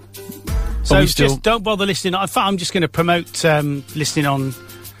 So we still- just don't bother listening. In fact, I'm just going to promote listening on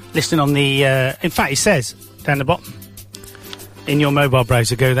the. In fact, it says down the bottom in your mobile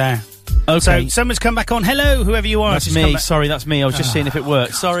browser. Go there. okay. So someone's come back on. Hello, whoever you are. That's just come me. back. Sorry, that's me. I was just seeing if it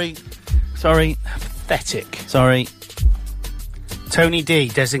worked. Sorry. Pathetic. Sorry. Tony D,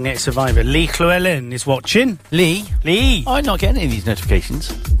 designated survivor. Lee Llewellyn is watching. Lee? Lee. I'm not getting any of these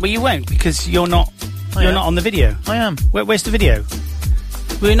notifications. Well, you won't because you're not. I You're am. not on the video. I am. Where's the video?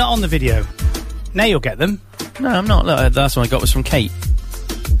 We're not on the video. Now you'll get them. No, I'm not. Look, the last one I got was from Kate.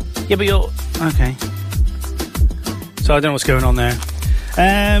 Yeah, but you're okay. So I don't know what's going on there.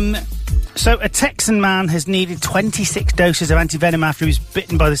 So a Texan man has needed 26 doses of antivenom after he was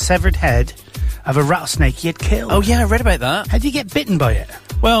bitten by the severed head of a rattlesnake he had killed. Oh, yeah, I read about that. How do you get bitten by it?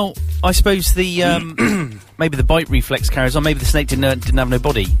 Well, I suppose the maybe the bite reflex carries on. Maybe the snake didn't have no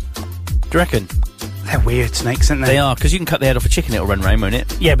body. Do you reckon? They're weird snakes, aren't they? They are, because you can cut the head off a chicken, it'll run round, won't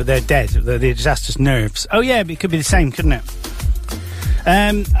it? Yeah, but they're dead. They're just just nerves. Oh, yeah, but it could be the same, couldn't it?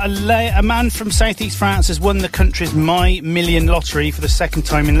 A man from southeast France has won the country's My Million lottery for the second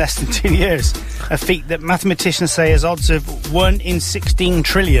time in less than 2 years. A feat that mathematicians say has odds of 1 in 16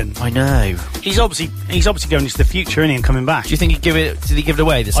 trillion. I know. He's obviously going into the future, isn't he, and coming back. Do you think did he give it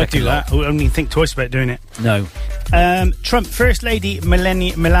away, the I'd second do that. I wouldn't even think twice about doing it. No. Trump, First Lady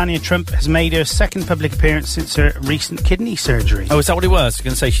Melania Trump has made her second public appearance since her recent kidney surgery. Oh, is that what it was? I was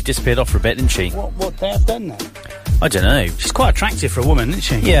going to say she disappeared off for a bit, didn't she? What they have done there? I don't know. She's quite attractive for a woman, isn't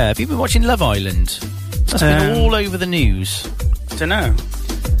she? Yeah, have you been watching Love Island? That's been all over the news. Don't know.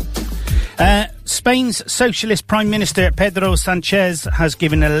 Spain's Socialist Prime Minister Pedro Sanchez has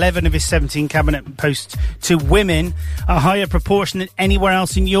given 11 of his 17 cabinet posts to women, a higher proportion than anywhere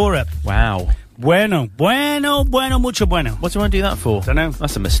else in Europe. Wow. Bueno, mucho bueno. What do you want to do that for? Don't know.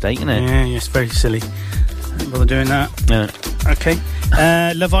 That's a mistake, isn't it? Yeah, it's very silly. Don't bother doing that. Yeah. Okay.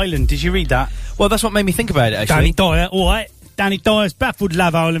 Love Island, did you read that? Well, that's what made me think about it, actually. Danny Dyer, all right. Danny Dyer's baffled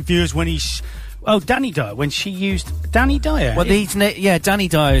Love Island viewers when he's... Oh, Danny Dyer, when she used... Danny Dyer? Well, Danny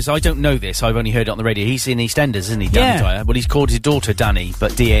Dyer's... I don't know this, I've only heard it on the radio. He's in EastEnders, isn't he, Danny Dyer? Well, he's called his daughter Danny,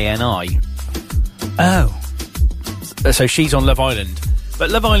 but D-A-N-I. Oh. So she's on Love Island. But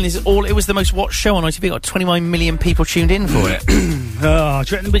Love Island is all... It was the most watched show on ITV. Got 29 million people tuned in for it. Oh,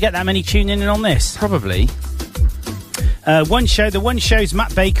 do you reckon we get that many tuning in on this? Probably. The one show's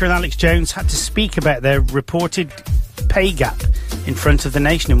Matt Baker and Alex Jones had to speak about their reported pay gap in front of the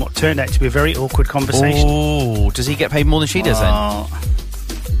nation in what turned out to be a very awkward conversation. Oh, does he get paid more than she does then?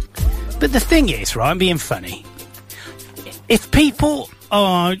 But the thing is, right, I'm being funny. If people...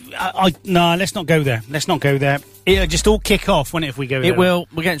 no, let's not go there. Let's not go there. It'll just all kick off, won't it, if we go there? It will.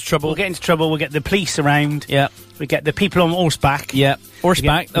 We'll get into trouble. We'll get into trouble. We'll get the police around. Yeah. We get the people on horseback. Yeah.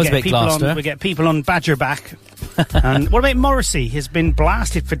 Horseback. That was a bit Gloucester. We get people on badgerback. And what about Morrissey? Has been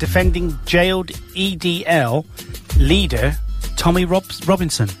blasted for defending jailed EDL leader Tommy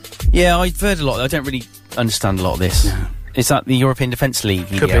Robinson. Yeah, I've heard a lot. I don't really understand a lot of this. No. Is that the European Defence League?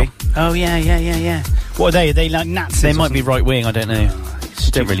 Could be. Oh, yeah. What are they? Are they like Nazis? They might be right-wing, I don't know.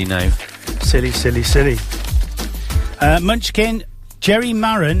 Don't really know. Silly. Munchkin, Jerry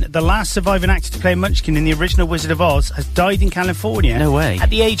Maron, the last surviving actor to play Munchkin in the original Wizard of Oz, has died in California. No way.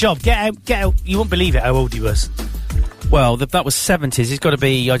 At the age of... Get out. You won't believe it how old he was. Well, that was 70s. He's got to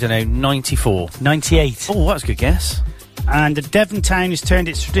be, I don't know, 94. 98. Oh, that's a good guess. And Devon Town has turned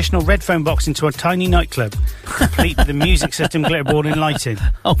its traditional red phone box into a tiny nightclub, complete with a music system, glitterboard and lighting.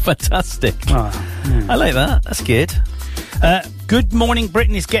 Oh, fantastic. I like that. That's good. Good Morning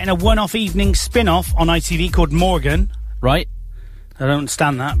Britain is getting a one-off evening spin-off on ITV called Morgan. Right. I don't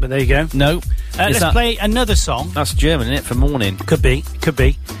understand that, but there you go. No. Let's play another song. That's German, isn't it, for morning? Could be.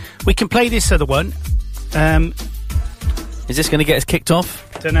 We can play this other one. Is this going to get us kicked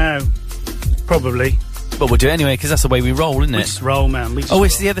off? Don't know. Probably. But we'll do it anyway, because that's the way we roll, isn't it? We just roll, man.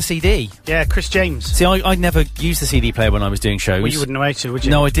 It's the other CD. Yeah, Chris James. See, I never used the CD player when I was doing shows. Well, you wouldn't know how to, would you?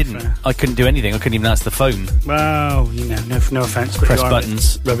 No, I didn't. I couldn't do anything. I couldn't even answer the phone. Well, no offence. But press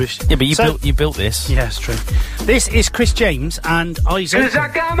buttons. Rubbish. Yeah, but you built this. Yeah, it's true. This is Chris James and Isaac.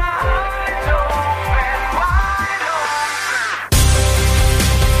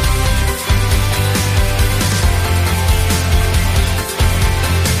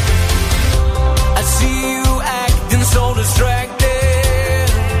 So distracted,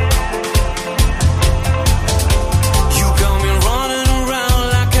 you got me running around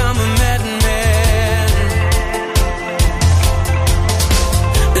like I'm a madman,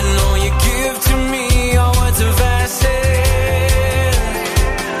 and all you give to me are words of acid,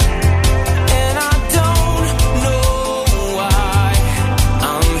 and I don't know why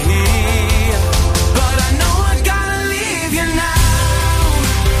I'm here, but I know I gotta leave you now,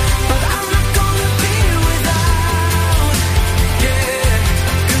 but I'm not gonna be without.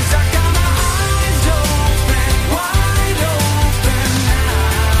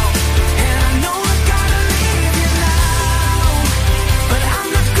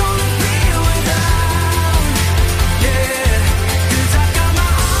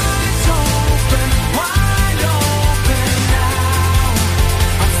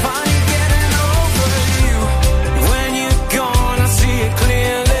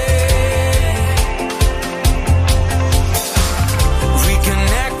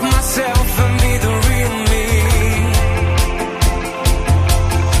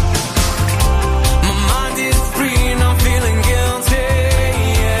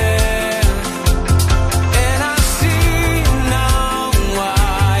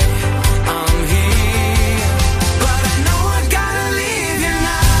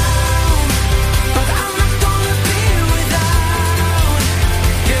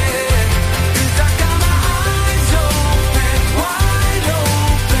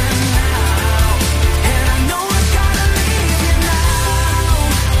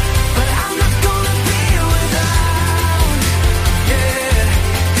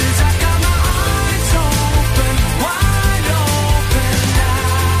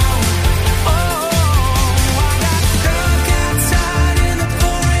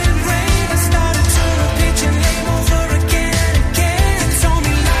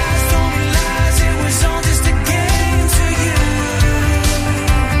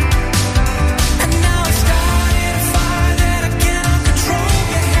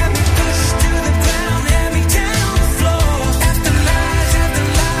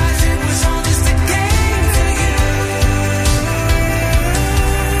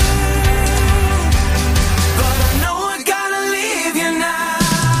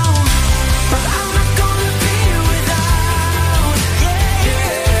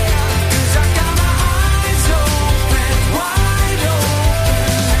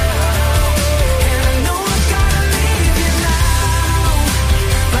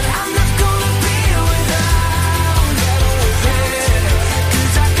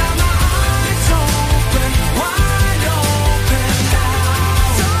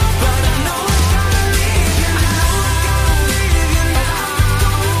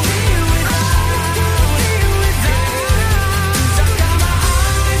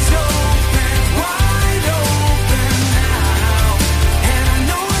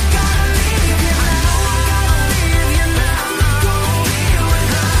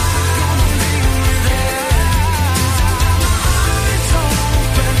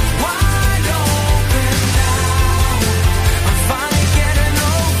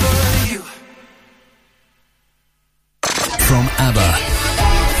 ABBA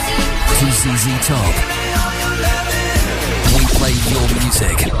to ZZ Top. We play your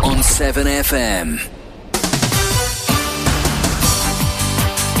music on 7FM.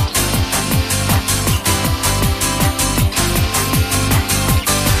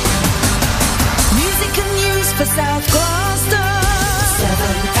 Music and news for South Gloucester.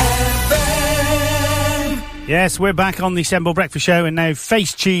 7FM. Yes, we're back on the Semble Breakfast Show, and now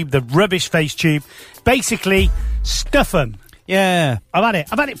FaceTube, the rubbish FaceTube. Basically, stuff them. Yeah. I've had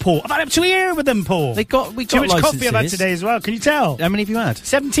it, Paul. I've had it to here with them, Paul. We got Too much coffee I've had licenses. today as well, can you tell? How many have you had?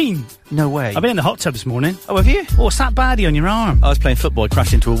 17. No way. I've been in the hot tub this morning. Oh, have you? Oh, what's that baddie on your arm? I was playing football, I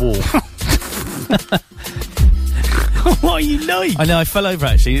crashed into a wall. What are you like? I know, I fell over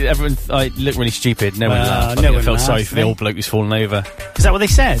actually. I looked really stupid. No one laughed. I no one felt laughed, sorry for the mate. old bloke who's fallen over. Is that what they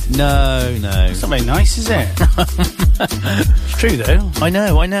said? No. It's not very nice, is it? It's true, though. I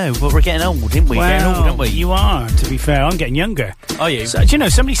know. But we're getting old, didn't we? Getting old, aren't we? You are, to be fair. I'm getting younger. Are you? So, do you know,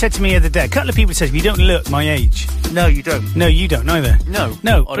 somebody said to me the other day, a couple of people said, you don't look my age. No, you don't. No, you don't either. No.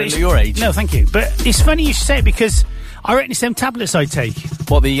 No. I but don't it's- look your age. No, thank you. But it's funny you should say it because I reckon it's them tablets I take.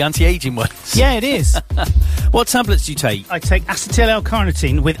 What, the anti-aging ones? Yeah, it is. What tablets do you take? I take acetyl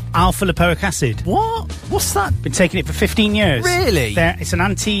L-carnitine with alpha-lipoic acid. What? What's that? Been taking it for 15 years. Really? It's an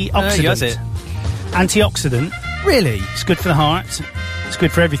antioxidant. who has it? Antioxidant. Really? It's good for the heart. It's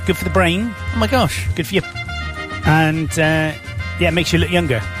good for everything. Good for the brain. Oh my gosh. Good for you. And, yeah, it makes you look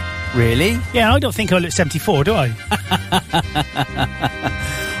younger. Really? Yeah, I don't think I look 74, do I?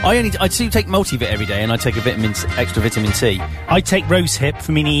 I do take multivit every day, and I take extra vitamin C. I take rose hip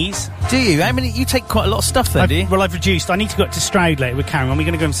for my knees. Do you? How many? You take quite a lot of stuff, then, do you? Well, I've reduced. I need to go up to Stroud later with Karen. We're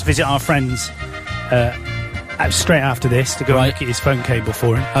going to go and visit our friends straight after this to go and Right. look at his phone cable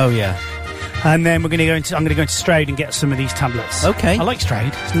for him. Oh yeah. And then I'm going to go into Stroud and get some of these tablets. Okay. I like Stroud.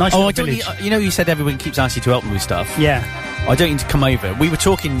 It's a nice Oh, little I don't village. need, you know, you said everyone keeps asking you to help them with stuff. Yeah. I don't need to come over. We were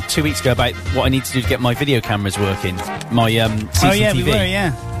talking 2 weeks ago about what I need to do to get my video cameras working. My CCTV. Oh, yeah, we were,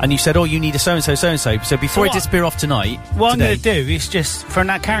 yeah. And you said, oh, you need a so-and-so, so-and-so. So before I what? disappear off tonight, What I'm today, going to do is just, for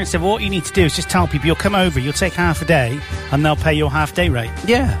that, Karen said, well, what you need to do is just tell people you'll come over, you'll take half a day, and they'll pay your half day rate.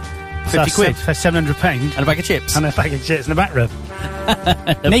 yeah, 50 So quid. For £700 And a bag of chips. and a bag of chips and a back rub.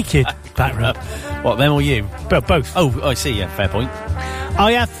 Naked back rub. What, them or you? But both. Oh, I see, yeah, fair point.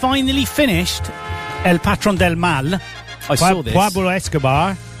 I have finally finished El Patron del Mal. I saw this. Pablo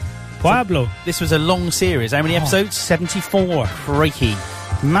Escobar. Pablo. This was a long series. How many episodes? 74. Crikey.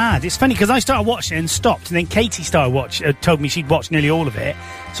 Mad. It's funny because I started watching it and stopped, and then Katie told me she'd watched nearly all of it,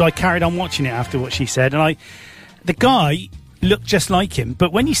 so I carried on watching it after what she said. And the guy looked just like him,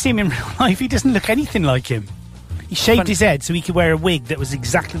 but when you see him in real life, he doesn't look anything like him. He shaved his head so he could wear a wig that was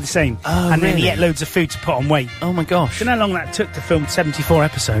exactly the same. Oh, and then he really? ate loads of food to put on weight. Oh my gosh. Do you know how long that took to film 74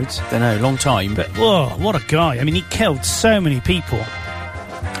 episodes? Don't know, long time. But, whoa, what a guy. I mean, he killed so many people.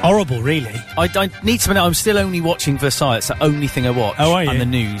 Horrible, really. I need to know, I'm still only watching Versailles. It's the only thing I watch. Oh, are you? And the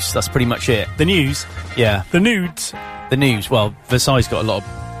news. That's pretty much it. The news. Yeah. The nudes. The news. Well, Versailles got a lot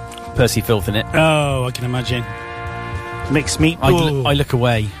of Percy filth in it. Oh, I can imagine. Mixed meat. I look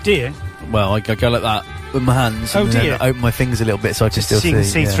away. Do you? Well, I go like that with my hands. Oh, and do then you? I open my fingers a little bit so I can still So you can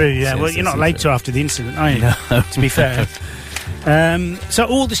see through, yeah. Well, you're not allowed to to. after the incident, are you? No. To be fair. So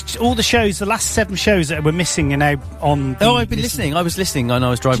all the shows, the last 7 shows that were missing are now on. Oh, I've been listening. I was listening and I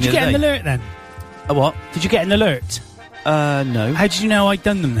was driving Did you the get other an day. alert then? A what? Did you get an alert? No. How did you know I'd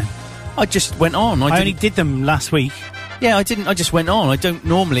done them then? I just went on. I only did them last week. Yeah, I didn't. I just went on. I don't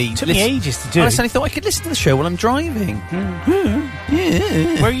normally. It took me ages to do. I suddenly thought I could listen to the show while I'm driving.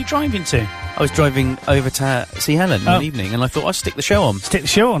 Yeah. Where are you driving to? I was driving over to see Helen one Oh. evening, and I thought I'd stick the show on. Stick the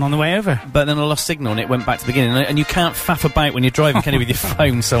show on the way over. But then I lost signal, and it went back to the beginning. And you can't faff about when you're driving, can you, with your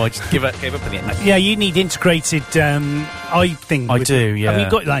phone? So I just gave up in the end. Yeah, you need integrated eye thing. I do, yeah. Have you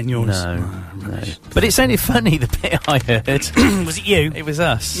got that in yours? No. But it sounded funny, the bit I heard. Was it you? It was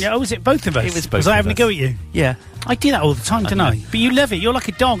us. Yeah, was it both of us? It was both Was I of having us. a go at you? Yeah. I do that all the time, don't I? But you love it. You're like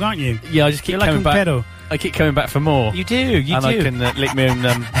a dog, aren't you? Yeah, I just keep You're like coming un back. perro. I keep coming back for more. You do. You and do. I can lick my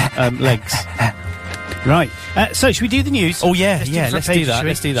own legs. Right. So, should we do the news? Oh, yeah, Let's do yeah, the front let's page, do that, shall we?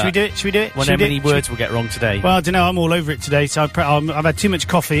 let's do that. Should we do it? Should we do it? Wonder Should how we do many it? words we'll get wrong today. Well, I don't know. I'm all over it today, so I've had too much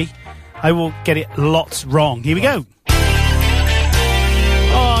coffee. I will get it lots wrong. Here we go.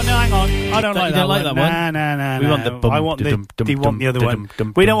 Oh, no, hang on. I don't like You that don't like one. that one? No. We want the bum, I want the, dum, dum, we want the other dum, one.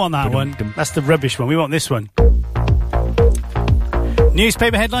 dum, We dum, don't want that dum, one. dum. That's the rubbish one. We want this one.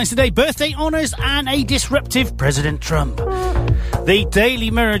 Newspaper headlines today. Birthday honours and a disruptive President Trump. The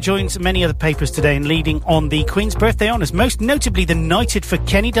Daily Mirror joins many other papers today in leading on the Queen's birthday honours, most notably the knighted for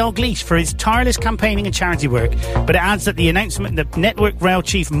Kenny Dalglish for his tireless campaigning and charity work. But it adds that the announcement that Network Rail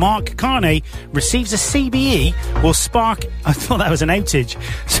chief Mark Carney receives a CBE will spark, I thought that was an outage,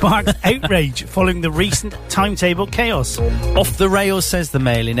 spark outrage following the recent timetable chaos. Off the rails, says the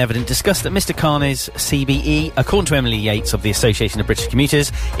Mail in evident disgust at Mr Carney's CBE. According to Emily Yates of the Association of British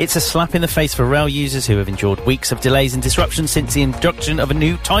Commuters, it's a slap in the face for rail users who have endured weeks of delays and disruption since the introduction of a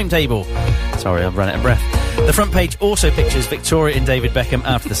new timetable. Sorry, I've run out of breath. The front page also pictures Victoria and David Beckham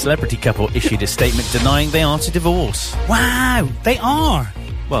after the celebrity couple issued a statement denying they are to divorce. Wow, they are.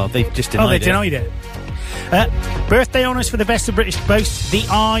 Well, they've just denied it. Oh, they denied it. Birthday honours for the best of British boast, The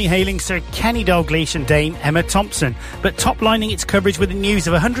Eye hailing Sir Kenny Dalglish and Dame Emma Thompson, but top-lining its coverage with the news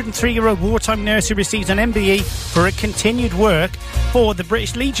of a 103-year-old wartime nurse who receives an MBE for her continued work for the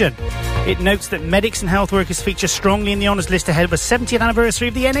British Legion. It notes that medics and health workers feature strongly in the honours list ahead of a 70th anniversary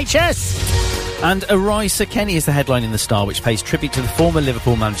of the NHS. And Arise Sir Kenny is the headline in The Star, which pays tribute to the former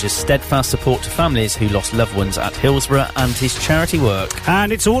Liverpool manager's steadfast support to families who lost loved ones at Hillsborough and his charity work.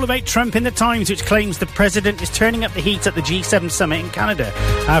 And it's all about Trump in the Times, which claims the president is turning up the heat at the G7 summit in Canada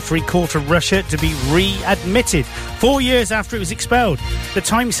after he called for Russia to be readmitted 4 years after it was expelled. The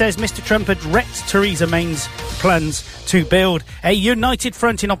Times says Mr Trump had wrecked Theresa May's plans to build a united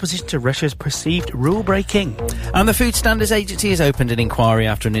front in opposition to Russia's perceived rule-breaking. And the Food Standards Agency has opened an inquiry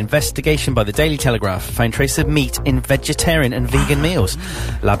after an investigation by the Daily Telegraph found traces of meat in vegetarian and vegan meals.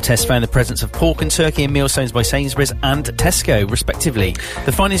 Lab tests found the presence of pork and turkey in meals owned by Sainsbury's and Tesco, respectively.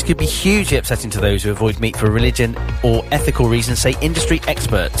 The findings could be hugely upsetting to those who avoid meat for religion or ethical reasons, say industry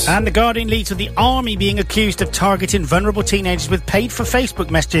experts. And The Guardian leads with the army being accused of targeting vulnerable teenagers with paid-for Facebook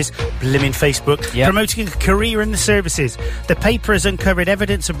messages, blimmin' Facebook, promoting a career in the services. The paper has uncovered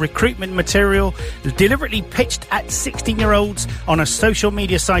evidence of recruitment material deliberately pitched at 16-year-olds on a social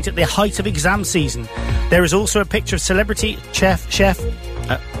media site at the height of exam season. There is also a picture of celebrity chef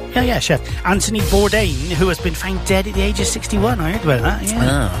Anthony Bourdain, who has been found dead at the age of 61. I heard about that,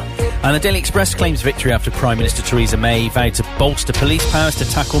 And the Daily Express claims victory after Prime Minister Theresa May vowed to bolster police powers to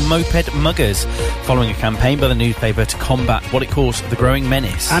tackle moped muggers, following a campaign by the newspaper to combat what it calls the growing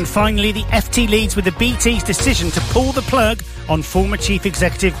menace. And finally, the FT leads with the BT's decision to pull the plug on former Chief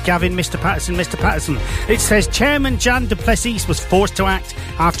Executive Gavin Mr Patterson. It says Chairman Jan du Plessis was forced to act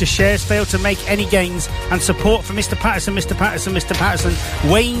after shares failed to make any gains and support for Mr Patterson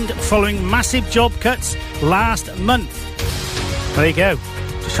waned following massive job cuts last month. There you go.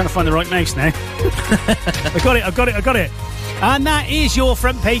 Just trying to find the right mouse now. I've got it. And that is your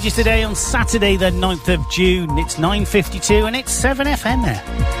front pages today on Saturday the 9th of June. It's 9:52 and it's 7FM there.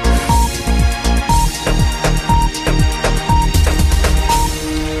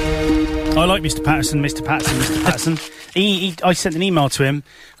 I like Mr Patterson. I sent an email to him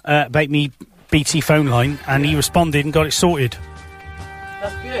about me BT phone line and he responded and got it sorted.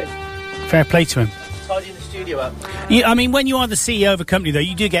 That's good. Fair play to him. Tidying the studio up. Yeah, I mean, when you are the CEO of a company, though,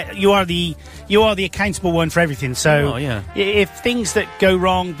 you are the accountable one for everything. So, if things that go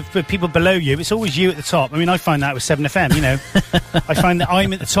wrong for people below you, it's always you at the top. I mean, I find that with 7FM. You know, I find that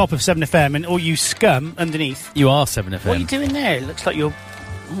I'm at the top of 7FM, and all you scum underneath. You are 7FM. What are you doing there? It looks like you're.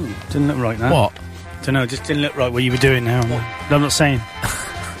 Didn't look right now. What? Don't know. Just didn't look right what you were doing now. I'm not saying.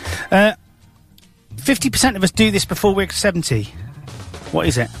 50% of us do this before we're 70. What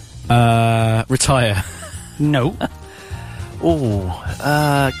is it? Retire. No. Can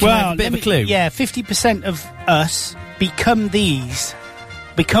I have a bit of a clue? Yeah, 50% of us become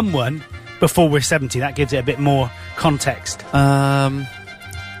one before we're 70. That gives it a bit more context.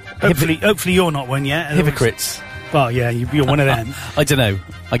 Hopefully you're not one yet. Hypocrites. Well, yeah, you're one of them. I don't know.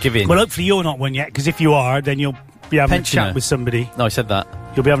 I give in. Well, hopefully you're not one yet, because if you are, then you'll be having a chat with somebody. No, I said that.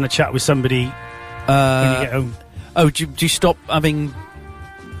 You'll be having a chat with somebody when you get home. Oh, do you stop having...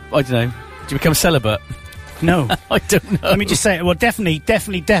 I don't know. Do you become celibate? No. I don't know. Let me just say, well, definitely,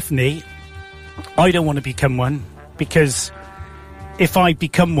 I don't want to become one, because if I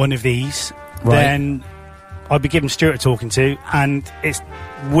become one of these, then I'd be giving Stuart a talking to, and it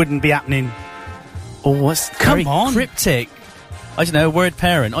wouldn't be happening. Oh, what's Come on. Cryptic. I don't know, word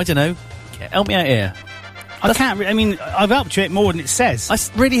parent. I don't know. Help me out here. I can't. I mean, I've helped you out more than it says. That's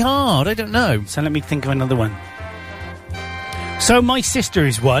really hard. I don't know. So let me think of another one. So my sister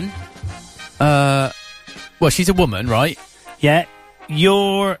is one. Well, she's a woman, right? Yeah.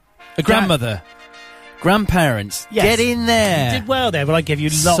 You're a grandmother. Grandparents. Yes. Get in there. You did well there, but I gave you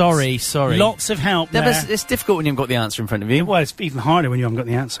lots. Sorry. Lots of help there. It's difficult when you haven't got the answer in front of you. Well, it's even harder when you haven't got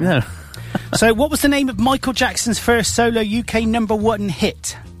the answer. No. So what was the name of Michael Jackson's first solo UK #1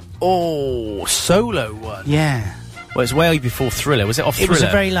 hit? Oh, solo one. Yeah. Well, it's way before Thriller. Was it off Thriller? It was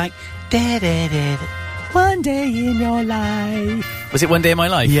a very like da da da. One day in your life. Was it One Day in My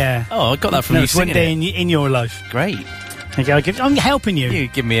Life? Yeah. Oh, I got that from you it's One singing Day it. in your life. Great. Okay, I'm helping you. You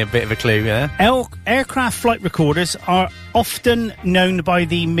give me a bit of a clue, yeah? Aircraft flight recorders are often known by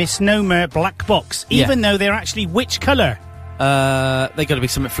the misnomer black box, even though they're actually which colour? They got to be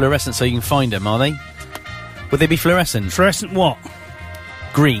something fluorescent so you can find them, are they? Would they be fluorescent? Fluorescent what?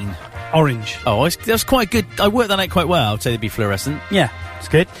 Green. Orange. Oh, that was quite good. I worked that out quite well. I'd say they'd be fluorescent. Yeah, it's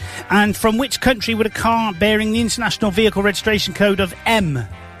good. And from which country would a car bearing the International Vehicle Registration Code of M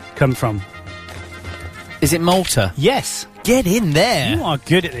come from? Is it Malta? Yes. Get in there. You are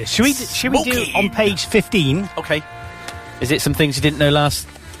good at this. Should we do on page 15? Okay. Is it some things you didn't know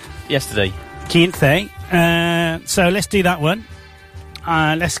yesterday? Quince. So let's do that one.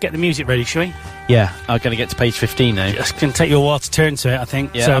 Let's get the music ready, shall we? Yeah, I'm going to get to page 15 now. It's going to take you a while to turn to it, I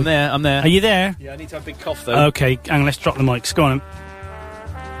think. Yeah, so, I'm there. Are you there? Yeah, I need to have a big cough, though. Okay, and let's drop the mics. Go on.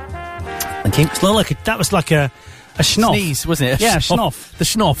 Thank you. It's not like that was like a schnoff. Sneeze, wasn't it? Yeah, a schnoff. The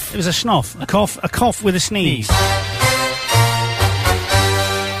schnoff. It was a schnoff. A cough with a sneeze.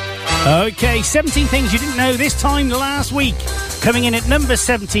 Okay, 17 things you didn't know this time last week. Coming in at number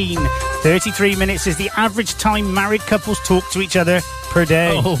 17, 33 minutes is the average time married couples talk to each other per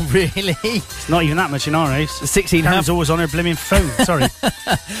day. Oh, really? It's not even that much in our house. 16 Karen's always on her blooming phone. Sorry.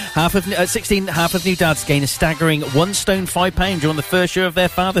 half of new dads gain a staggering £1 stone £5 during the first year of their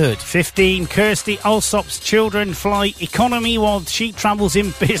fatherhood. 15, Kirsty Allsop's children fly economy while she travels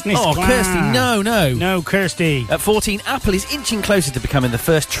in business class. Oh, Kirsty, no. No, Kirsty. At 14, Apple is inching closer to becoming the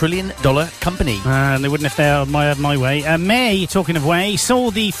first $1 trillion company. They wouldn't if they had my way. May, talking of way,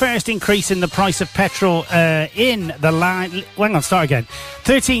 saw the first increase in the price of petrol in the line. Hang on, start again.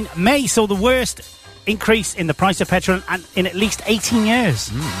 13, May saw the worst increase in the price of petrol in at least 18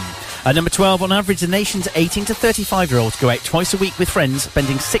 years. At number 12, on average, the nation's 18 to 35-year-olds go out twice a week with friends,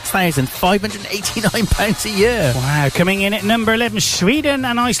 spending £6,589 a year. Wow. Coming in at number 11, Sweden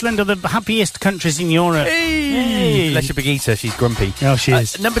and Iceland are the happiest countries in Europe. Hey. Bless your Brigitte, she's grumpy. Oh, she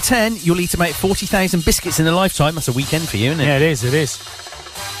is. Number 10, you'll eat about 40,000 biscuits in a lifetime. That's a weekend for you, isn't it? Yeah, it is.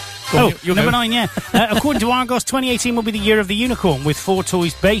 Number 9, yeah. According to Argos, 2018 will be the year of the unicorn, with 4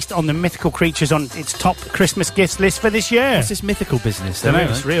 toys based on the mythical creatures on its top Christmas gifts list for this year. What's this mythical business? I know,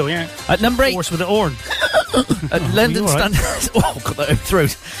 it's real, yeah. At number 8... Horse with the horn. At London Stansted... Oh, got that over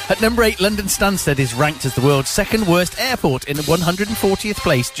throat. At number 8, London Stansted is ranked as the world's second worst airport in the 140th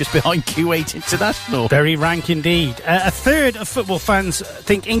place, just behind Kuwait International. Very rank indeed. A third of football fans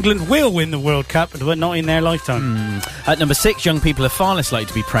think England will win the World Cup, but not in their lifetime. At number 6, young people are far less likely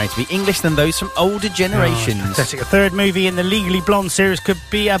to be proud to be English than those from older generations. A third movie in the Legally Blonde series could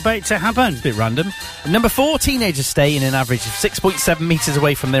be about to happen. A bit random. At number 4, teenagers stay in an average of 6.7 metres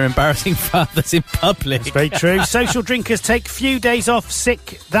away from their embarrassing fathers in public. Very true. Social drinkers take few days off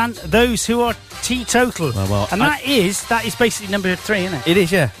sick than those who are teetotal. And that is basically number 3, isn't it? It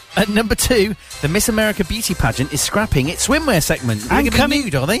is, yeah. At number 2, the Miss America beauty pageant is scrapping its swimwear segment. And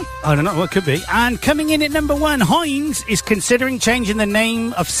nude, are they? I don't know, what could be. And coming in at number 1, Heinz is considering changing the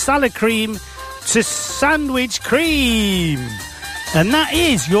name of salad cream to sandwich cream. And that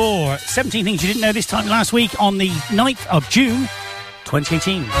is your 17 things you didn't know this time last week on the 9th of June,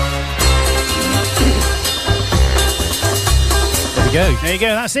 2018. There you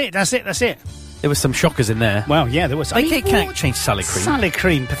go. That's it. There was some shockers in there. Well, yeah, there was. They can't change salad cream. Salad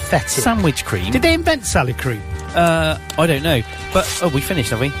cream, pathetic. Sandwich cream. Did they invent salad cream? I don't know. But, we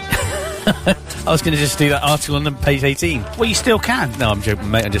finished, have we? I was going to just do that article on page 18. Well, you still can. No, I'm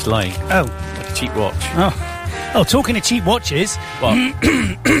joking, mate. I'm just lying. Oh. Like a cheap watch. Oh, talking of cheap watches. What?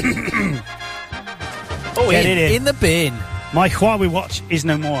 Get it in the bin. My Huawei watch is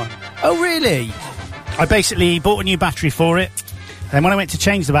no more. Oh, really? I basically bought a new battery for it. And when I went to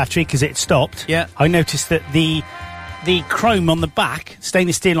change the battery, because it stopped, I noticed that the chrome on the back,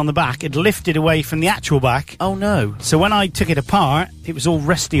 stainless steel on the back, had lifted away from the actual back. Oh, no. So when I took it apart, it was all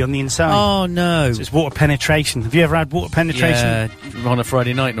rusty on the inside. Oh, no. So it's water penetration. Have you ever had water penetration? Yeah, on a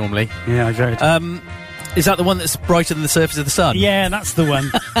Friday night, normally. Yeah, I've heard. Is that the one that's brighter than the surface of the sun? Yeah, that's the one.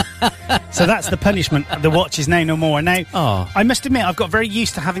 So that's the punishment. The watch is now no more. Now, I must admit, I've got very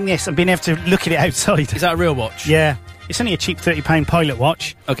used to having this and being able to look at it outside. Is that a real watch? Yeah. It's only a cheap £30 Pilot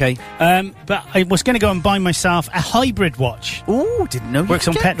watch. Okay. But I was going to go and buy myself a hybrid watch. Ooh, didn't know you Works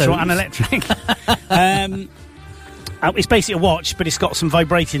on get petrol those. and electric. It's basically a watch, but it's got some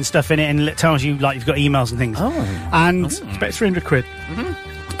vibrating stuff in it and it tells you, like, you've got emails and things. And it's about 300 quid.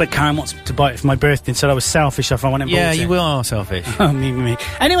 Mm-hmm. But Karen wants to buy it for my birthday and said I was selfish if I went and bought it. Yeah, you are selfish. me.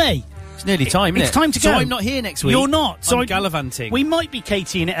 Anyway... It's nearly time, isn't it? It's time to go. So I'm not here next week. You're not. So I'm gallivanting. We might be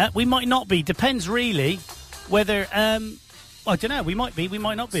Katie-ing it up. We might not be. Depends, really, whether I don't know. We might be. We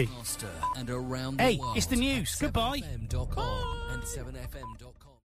might not be. And around the Hey, world it's the news. at Goodbye. 7fm.com and 7fm.com.